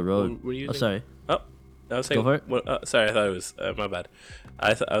comparing, maybe down the road. oh, Sorry. I was saying, Go for it. sorry, I thought it was my bad. I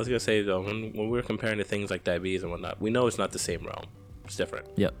was gonna say though, when we were comparing to things like diabetes and whatnot, we know it's not the same realm. It's different.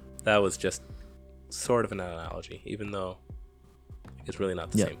 Yep. That was just sort of an analogy, even though it's really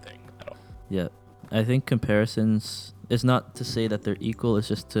not the Yep. same thing at all. Yeah, I think comparisons is not to say that they're equal. It's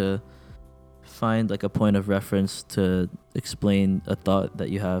just to find like a point of reference to explain a thought that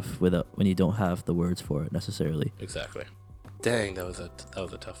you have without when you don't have the words for it necessarily. Exactly. Dang, that was a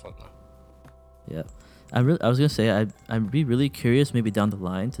tough one though. Yeah, I was gonna say I'd be really curious maybe down the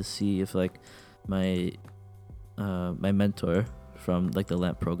line to see if like my mentor from like the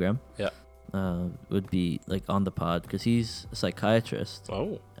LAMP program would be like on the pod because he's a psychiatrist.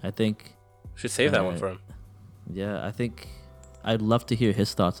 Oh, I think should save that one for him. Yeah, I think I'd love to hear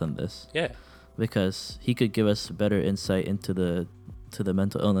his thoughts on this. Yeah. Because he could give us better insight into the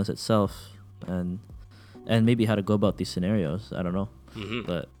mental illness itself and maybe how to go about these scenarios. I don't know. Mm-hmm.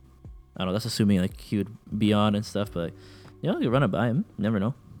 But I don't know, that's assuming like he would be on and stuff, but you run it by him. You never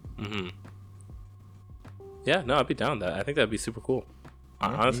know. Mm-hmm. Yeah, no, I'd be down. I think that'd be super cool.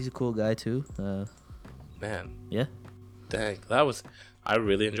 Yeah, he's a cool guy too. Man. Yeah. Dang, I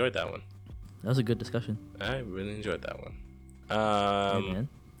really enjoyed that one. That was a good discussion. I really enjoyed that one. Yeah, man.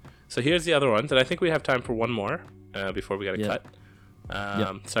 So here's the other ones, and I think we have time for one more before we got to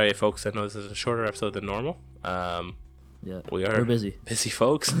cut. Sorry, folks. I know this is a shorter episode than normal. Yeah, we're busy. Busy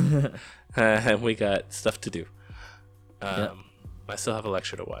folks, and we got stuff to do. I still have a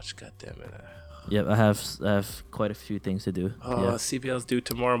lecture to watch. God damn it. Yep, I have quite a few things to do. Oh, Yeah. CBL's due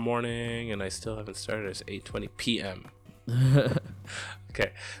tomorrow morning, and I still haven't started. It's 8:20 p.m.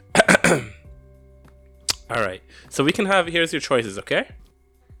 Okay. All right. So we can have. Here's your choices. Okay.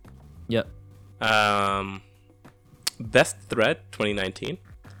 Yep. Best thread 2019,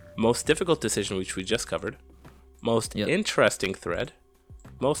 most difficult decision which we just covered, most Yep. interesting thread,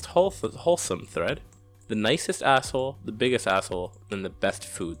 most wholesome thread, the nicest asshole, the biggest asshole, then the best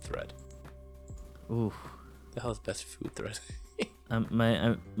food thread. Ooh. The hell is best food thread?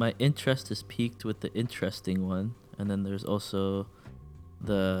 My interest is peaked with the interesting one, and then there's also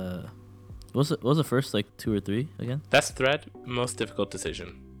the what was the first like 2 or 3 again? Best thread, most difficult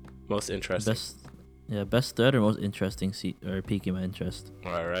decision, most interesting. Best thread or most interesting or piquing my interest.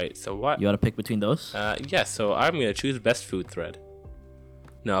 All right, so what? You want to pick between those? Yeah, so I'm gonna choose best food thread.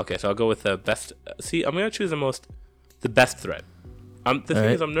 No, okay, so I'll go with the best. I'm gonna choose the best thread. The thing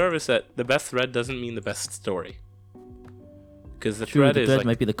Alright. is, I'm nervous that the best thread doesn't mean the best story. Because the True, thread the is thread like,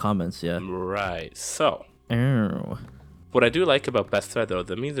 might be the comments, yeah. right. So Oh. what I do like about best thread though,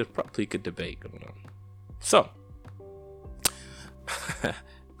 that means there's probably good debate going on. So,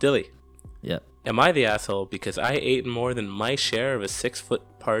 Dilly, Yeah. am I the asshole because I ate more than my share of a 6-foot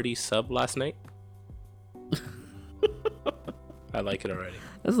party sub last night? I like it already.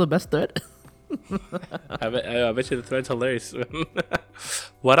 That's the best thread. I bet you the thread's hilarious.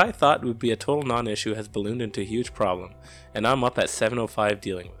 What I thought would be a total non-issue has ballooned into a huge problem, and I'm up at 7:05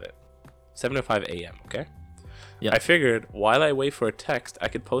 dealing with it. 7:05 a.m., okay? Yeah. I figured while I wait for a text, I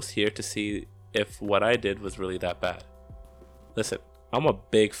could post here to see if what I did was really that bad. Listen, I'm a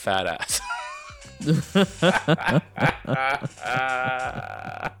big fat ass.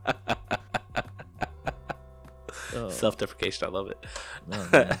 Self-deprecation, I love it. Oh,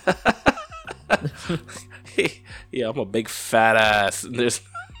 man. Yeah, I'm a big fat ass. And there's,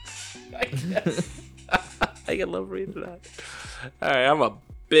 I can love reading that. All right, I'm a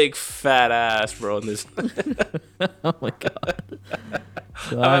big fat ass, bro. And there's, Oh my god.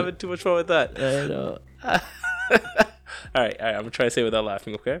 I'm having too much fun with that. I know. All right, I'm gonna try to say it without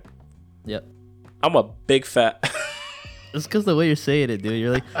laughing. Okay, Yep. I'm a big fat. It's because the way you're saying it, dude.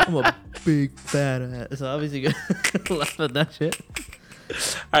 You're like, I'm a big fat ass. So obviously you're gonna laugh at that shit.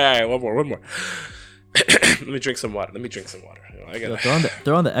 All right, one more. Let me drink some water. You know, I Yo, gotta.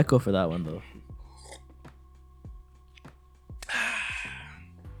 throw on the echo for that one though.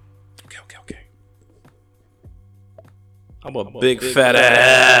 Okay. I'm a big fat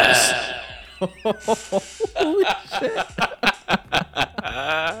ass. Holy shit.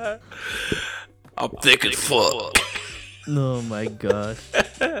 I'm thick as fuck. Oh my gosh.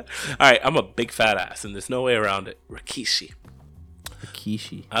 All right, I'm a big fat ass, and there's no way around it. Rikishi.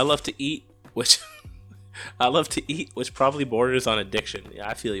 Kishi. I love to eat, which probably borders on addiction. Yeah,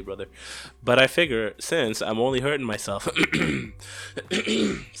 I feel you, brother. But I figure since I'm only hurting myself,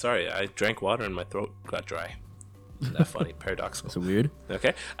 sorry, I drank water and my throat got dry. Isn't that funny? Paradoxical. That's weird.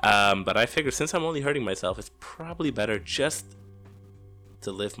 Okay. But I figure since I'm only hurting myself, it's probably better just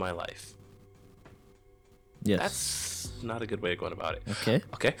to live my life. Yes. That's not a good way of going about it. Okay.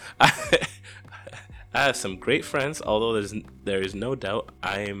 Okay. I have some great friends, although there is no doubt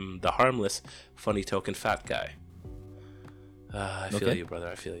I'm the harmless, funny token fat guy. I feel Okay. you, brother.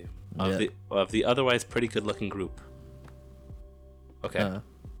 I feel you. Yeah. Of the otherwise pretty good looking group. Okay.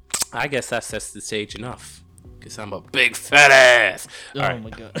 I guess that sets the stage enough. Because I'm a big fat ass. Oh All right. my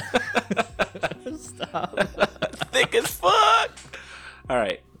god. Stop. Thick as fuck. All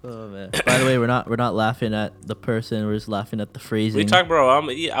right. Oh man. By the way, we're not laughing at the person. We're just laughing at the phrasing. We talk, bro.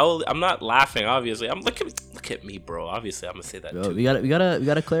 I'm not laughing. Obviously, look at me, bro. Obviously, I'm gonna say that Bro, too. we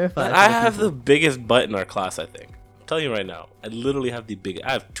gotta clarify. I have the biggest butt in our class. I think. I'm telling you right now. I literally have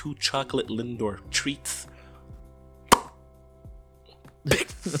I have 2 chocolate Lindor treats. Big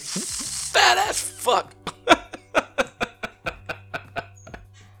fat ass fuck.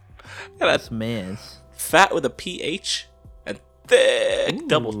 That's man's. Fat with a PH and thick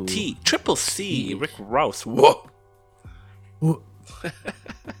double Ooh. T, triple C. Rick Rouse. Whoa.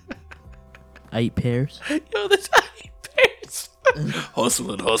 I eat pears. Yo, this pairs.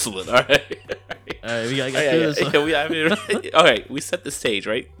 Hustling. All right. All right, we gotta get through this one. Okay, we set the stage,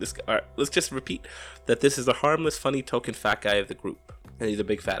 right? All right, let's just repeat that this is the harmless, funny, token fat guy of the group, and he's a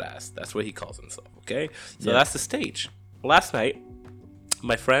big fat ass. That's what he calls himself. Okay, so Yeah. that's the stage. Last night,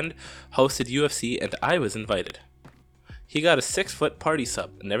 my friend hosted UFC, and I was invited. He got a 6-foot party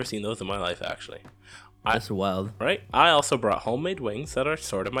sub. I've never seen those in my life, actually. That's wild. Right? I also brought homemade wings that are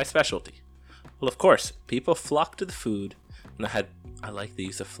sort of my specialty. Well, of course, people flocked to the food, and I like the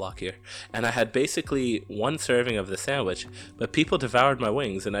use of flock here, and I had basically 1 serving of the sandwich, but people devoured my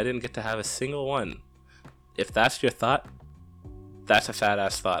wings, and I didn't get to have a single one. If that's your thought, that's a fat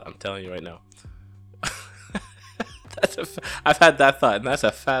ass thought. I'm telling you right now. I've had that thought, and that's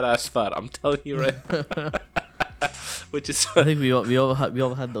a fat ass thought. I'm telling you right. Which is I think we all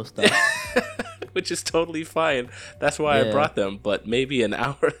had those thoughts. which is totally fine. That's why I Yeah. brought them. But maybe an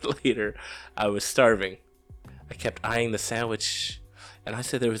hour later, I was starving. I kept eyeing the sandwich, and I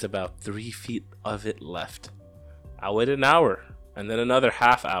said there was about 3 feet of it left. I waited an hour, and then another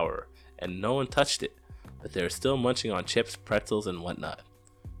half hour, and no one touched it, but they were still munching on chips, pretzels, and whatnot.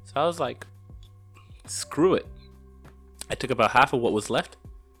 So I was like, screw it. I took about half of what was left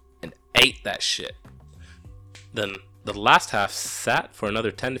and ate that shit. Then the last half sat for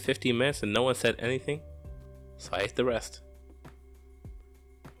another 10 to 15 minutes and no one said anything, so I ate the rest.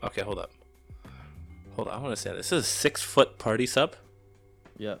 Okay, hold up. Hold on, I want to say this is a 6-foot party sub,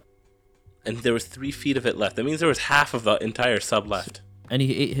 Yeah. and there was 3 feet of it left. That means there was half of the entire sub left. And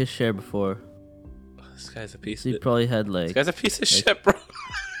he ate his share before. This guy's a piece So he of probably had This like guy's a piece of shit, bro.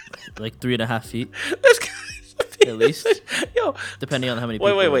 like 3.5 feet This guy's a piece at least, of shit. Yo, depending on how many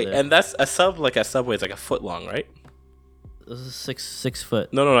people. wait. were there. And that's a sub, like a Subway is like a foot long, right? This is 6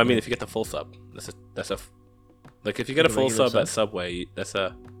 foot. No. I mean, if you get the full sub, that's a like if you get a The full regular sub at sub? Subway, that's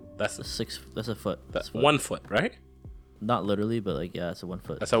a That's a foot. that's Foot. 1 foot, right? Not literally, but like yeah, it's a 1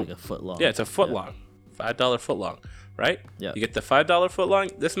 foot. That's It's like a foot long. Yeah, it's a foot Yeah. long, $5 foot long, right? Yeah. You get the $5 foot long.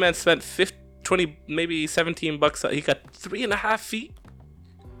 This man spent 20, maybe $17. He got 3.5 feet.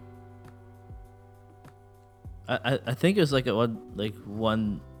 I think it was like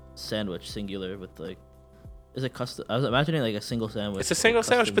one sandwich singular with like, is it custom? I was imagining like a single sandwich. It's a single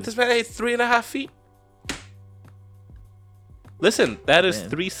sandwich, but custom- this man ate 3.5 feet. Listen, that is Man.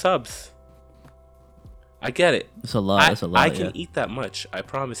 3 subs. I get it. It's a lot. That's a lot. I can yeah. eat that much. I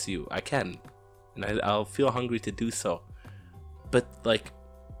promise you, I can, and I'll feel hungry to do so. But like,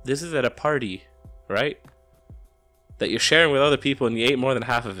 this is at a party, right? That you're sharing with other people, and you ate more than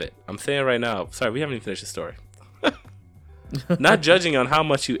half of it. I'm saying right now. Sorry, we haven't even finished the story. Not judging on how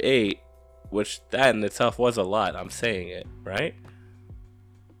much you ate, which that in itself was a lot. I'm saying it, right?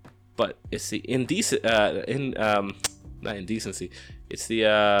 But it's the not indecency. It's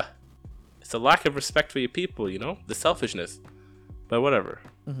the lack of respect for your people, you know, the selfishness. But whatever.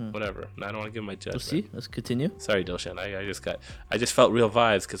 I don't want to give my judgment. Let's see. Let's continue. Sorry, Dilshan. I just felt real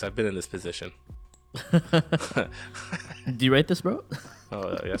vibes because I've been in this position. Do you rate this, bro?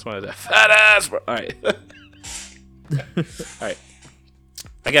 Oh, that's why I said fat ass, bro. All right. All right.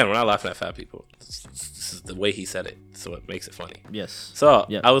 Again, we're not laughing at fat people. This is the way he said it, so it makes it funny. Yes. So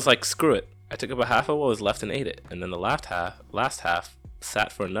Yeah. I was like, screw it. I took about half of what was left and ate it, and then the last half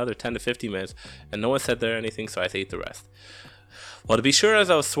sat for another 10 to 15 minutes, and no one said there anything, so I ate the rest. Well, to be sure, as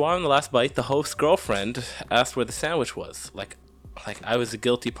I was swallowing the last bite, the host's girlfriend asked where the sandwich was. Like I was a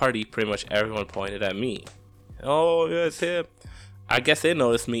guilty party. Pretty much everyone pointed at me. Oh, yeah, it's him. I guess they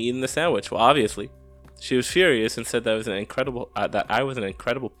noticed me eating the sandwich. Well, obviously. She was furious and said that I was an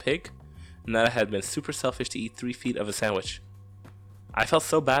incredible pig, and that I had been super selfish to eat 3 feet of a sandwich. I felt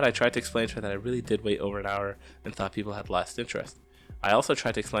so bad I tried to explain to her that I really did wait over an hour and thought people had lost interest. I also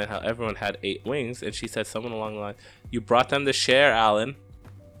tried to explain how everyone had 8 wings, and she said something along the line, "You brought them to share, Alan.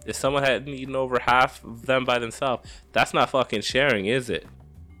 If someone had eaten over half of them by themselves, that's not fucking sharing, is it?"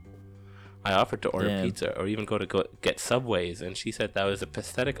 I offered to order Damn. pizza or even go get Subways, and she said that was a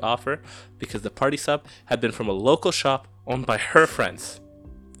pathetic offer because the party sub had been from a local shop owned by her friends.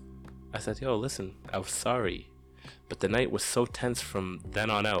 I said, yo, listen, I was sorry, but the night was so tense from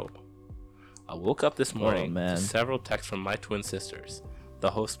then on out. I woke up this morning man. to several texts from my twin sisters, the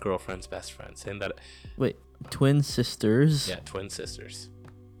host girlfriend's best friend, saying that, Wait, twin sisters? yeah, twin sisters.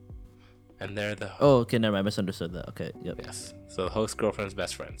 And they're the Oh, okay, never mind. I misunderstood that. Okay, yep. Yes. So the host girlfriend's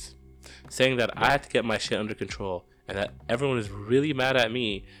best friends. Saying that I had to get my shit under control and that everyone is really mad at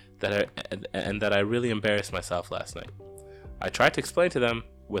me and that I really embarrassed myself last night. I tried to explain to them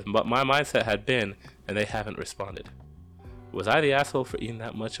what my mindset had been, and they haven't responded. Was I the asshole for eating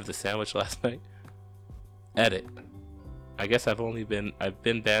that much of the sandwich last night? Edit. I guess I've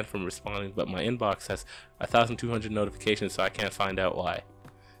been banned from responding, but my inbox has 1,200 notifications, so I can't find out why.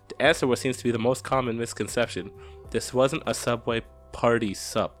 To answer what seems to be the most common misconception, this wasn't a Subway party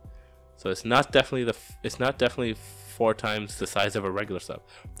sub, so it's not definitely 4 times the size of a regular sub.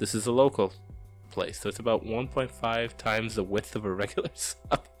 This is a local place, so it's about 1.5 times the width of a regular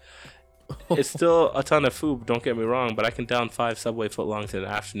sub. It's still a ton of food, don't get me wrong, but I can down 5 Subway footlongs in an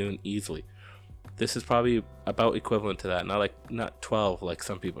afternoon easily. This is probably about equivalent to that, not 12 like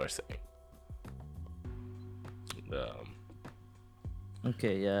some people are saying.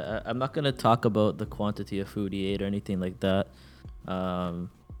 Okay, yeah. I'm not gonna talk about the quantity of food he ate or anything like that. But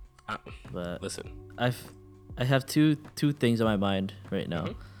Listen, I have two things on my mind right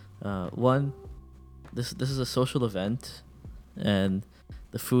now. One, this is a social event, and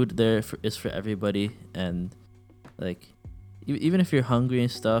the food there is for everybody. And like, even if you're hungry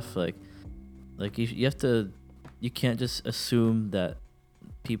and stuff, like you can't just assume that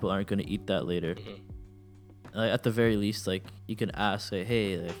people aren't gonna eat that later. at the very least, like you can ask, like,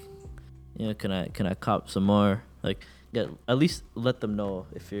 hey, like, you know, can I cop some more? Like, at least let them know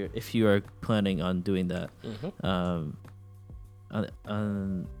if you are planning on doing that. Mm-hmm.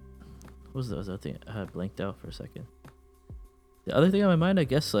 What was the other thing? I had blanked out for a second. The other thing on my mind, I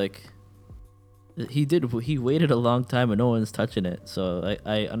guess, like, he waited a long time and no one's touching it, so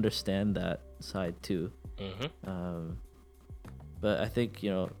I understand that side too. Mm-hmm. But I think,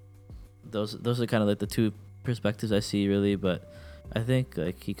 you know, those are kind of like the two perspectives I see, really. But I think,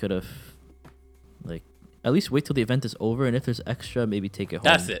 like, he could have, like, at least wait till the event is over, and if there's extra, maybe take it home.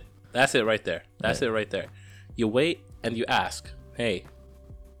 That's it right there. That's it right there. You wait and you ask, hey,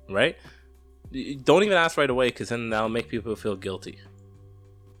 right? Don't even ask right away, because then that'll make people feel guilty.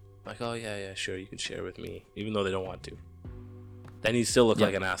 Like, oh yeah, sure, you can share with me, even though they don't want to. Then you still look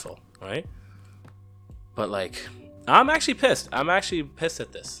like an asshole, right? But like, I'm actually pissed. I'm actually pissed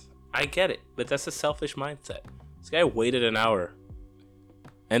at this. I get it, but that's a selfish mindset. This guy waited an hour,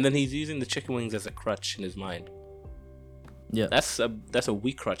 and then he's using the chicken wings as a crutch in his mind. Yeah, that's a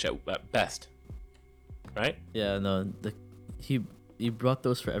weak crutch at best, right? Yeah, no, he brought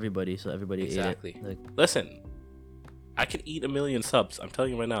those for everybody, so everybody exactly. ate it. Like, listen, I can eat 1 million subs. I'm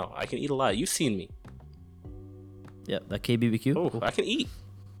telling you right now, I can eat a lot. You've seen me. Yeah, that KBBQ. Oh, I can eat.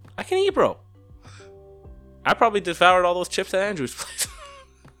 I can eat, bro. I probably devoured all those chips at Andrew's place.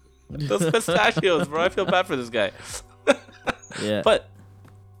 Those pistachios, bro. I feel bad for this guy. Yeah. But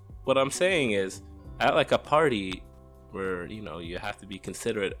what I'm saying is, at like a party where, you know, you have to be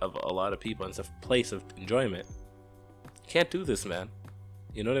considerate of a lot of people and it's a place of enjoyment, you can't do this, man.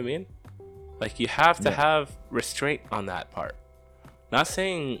 You know what I mean? Like, you have to have restraint on that part. Not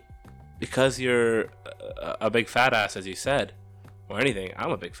saying because you're a big fat ass, as you said, or anything.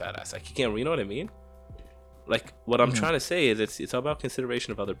 I'm a big fat ass. Like, you can't, you know what I mean? Like, what I'm trying to say is it's all about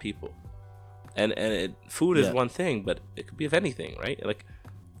consideration of other people. And food is one thing, but it could be of anything, right? Like,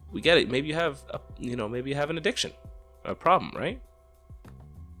 we get it. Maybe you have, maybe you have an addiction, a problem, right?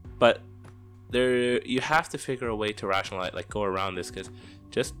 But you have to figure a way to rationalize, like, go around this, because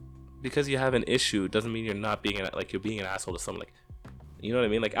just because you have an issue doesn't mean you're not being you're being an asshole to someone. Like, you know what I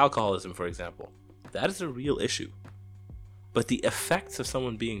mean? Like alcoholism, for example, that is a real issue. But the effects of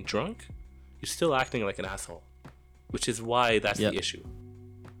someone being drunk, you're still acting like an asshole, which is why that's the issue,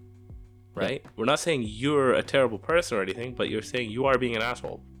 right? We're not saying you're a terrible person or anything, but you're saying you are being an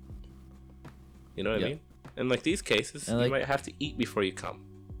asshole. You know what I mean? And like these cases, you might have to eat before you come.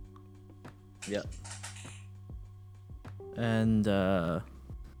 Yeah. And the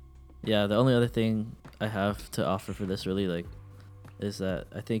only other thing I have to offer for this really, like, is that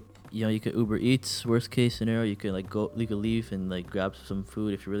I think, you know, you could Uber Eats, worst case scenario. You could leave and like grab some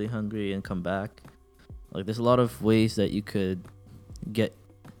food if you're really hungry and come back. Like, there's a lot of ways that you could get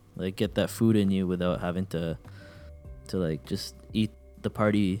that food in you without having to like just eat the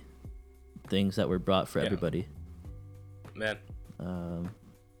party things that were brought for everybody. Man.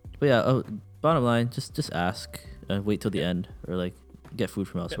 But yeah, bottom line, just ask and wait till the end, or like get food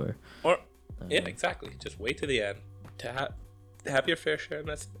from elsewhere. Or exactly. Just wait till the end to have your fair share, and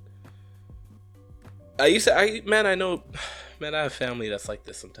that's it. I know, man, I have family that's like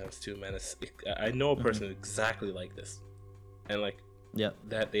this sometimes too, man. I know a person exactly like this, and like,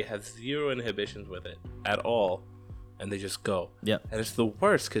 that they have zero inhibitions with it at all, and they just go. Yeah. And it's the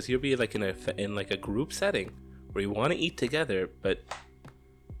worst, because you'll be like in a group setting where you want to eat together, but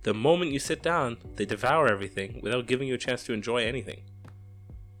the moment you sit down, they devour everything without giving you a chance to enjoy anything.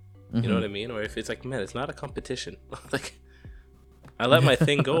 You know what I mean? Or if it's like, man, it's not a competition. Like, I let my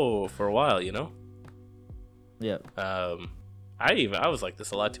thing go for a while, you know? Yeah. I was like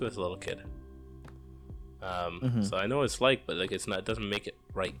this a lot too as a little kid. So I know what it's like, but like, it doesn't make it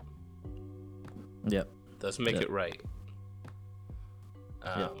right. Yeah. Doesn't make it right.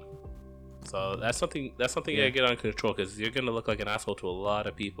 So that's something you gotta get under control, because you're gonna look like an asshole to a lot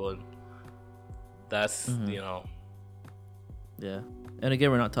of people, and that's you know. Yeah. And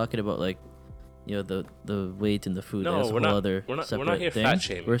again, we're not talking about like, you know, the weight and the food. No, That's we're a whole not. other We're not here thing. fat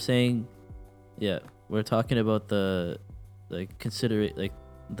shaming. We're saying, we're talking about the like considerate, like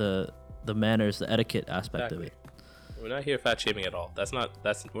the manners, the etiquette aspect of it. We're not here fat shaming at all.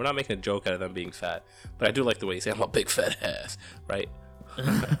 We're not making a joke out of them being fat. But I do like the way you say I'm a big fat ass, right?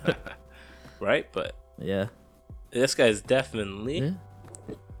 Right? But yeah, this guy is definitely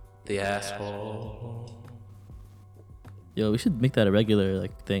the asshole. Yo, we should make that a regular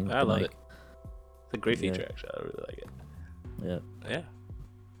like thing. I love it. It's a great feature, actually. I really like it. Yeah.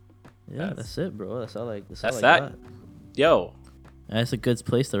 Yeah, that's it, bro. That's all I that. got. Yo. That's a good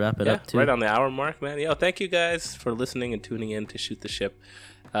place to wrap it up too. Right on the hour mark, man. Yo, thank you guys for listening and tuning in to Shoot the Ship.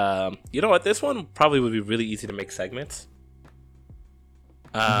 You know what? This one probably would be really easy to make segments.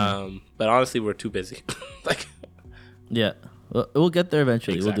 But honestly, we're too busy. Like, Yeah, we'll get there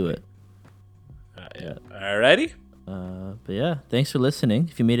eventually. Exactly. We'll do it. yeah. Alrighty. But yeah, thanks for listening.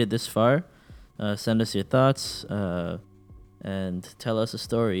 If you made it this far, send us your thoughts and tell us a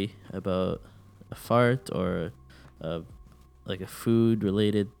story about a fart or like a food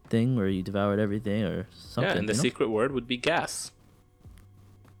related thing where you devoured everything or something. Yeah, and the you know? secret word would be gas.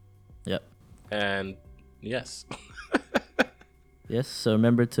 Yep. And yes. Yes. So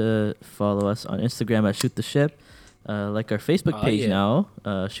remember to follow us on Instagram at Shoot the Ship. Like our Facebook page yeah.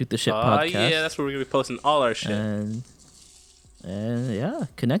 now, Shoot the Ship podcast. Yeah, that's where we're gonna be posting all our shit. And yeah,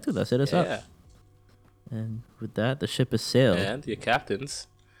 connect with us. Hit us up. Yeah. And with that, the ship has sailed. And your captains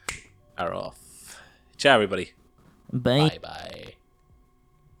are off. Ciao, everybody. Bye. Bye.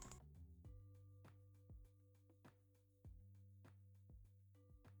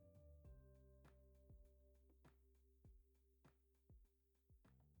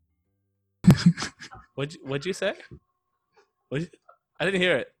 What'd you say? I didn't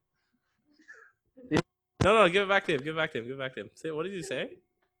hear it. No, give it back to him. Give it back to him. Say, what did you say?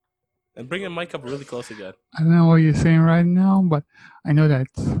 And bring the mic up really close again. I don't know what you're saying right now, but I know that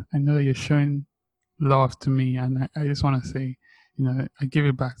you're showing love to me, and I just want to say, I give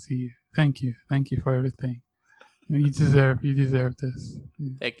it back to you. Thank you for everything. You deserve this.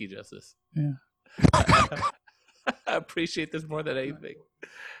 Thank you, Justice. Yeah. I appreciate this more than anything.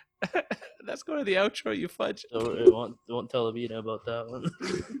 Let's go to the outro, you fudge. So it won't tell Avita about that one.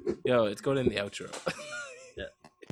 Yo, it's going in the outro.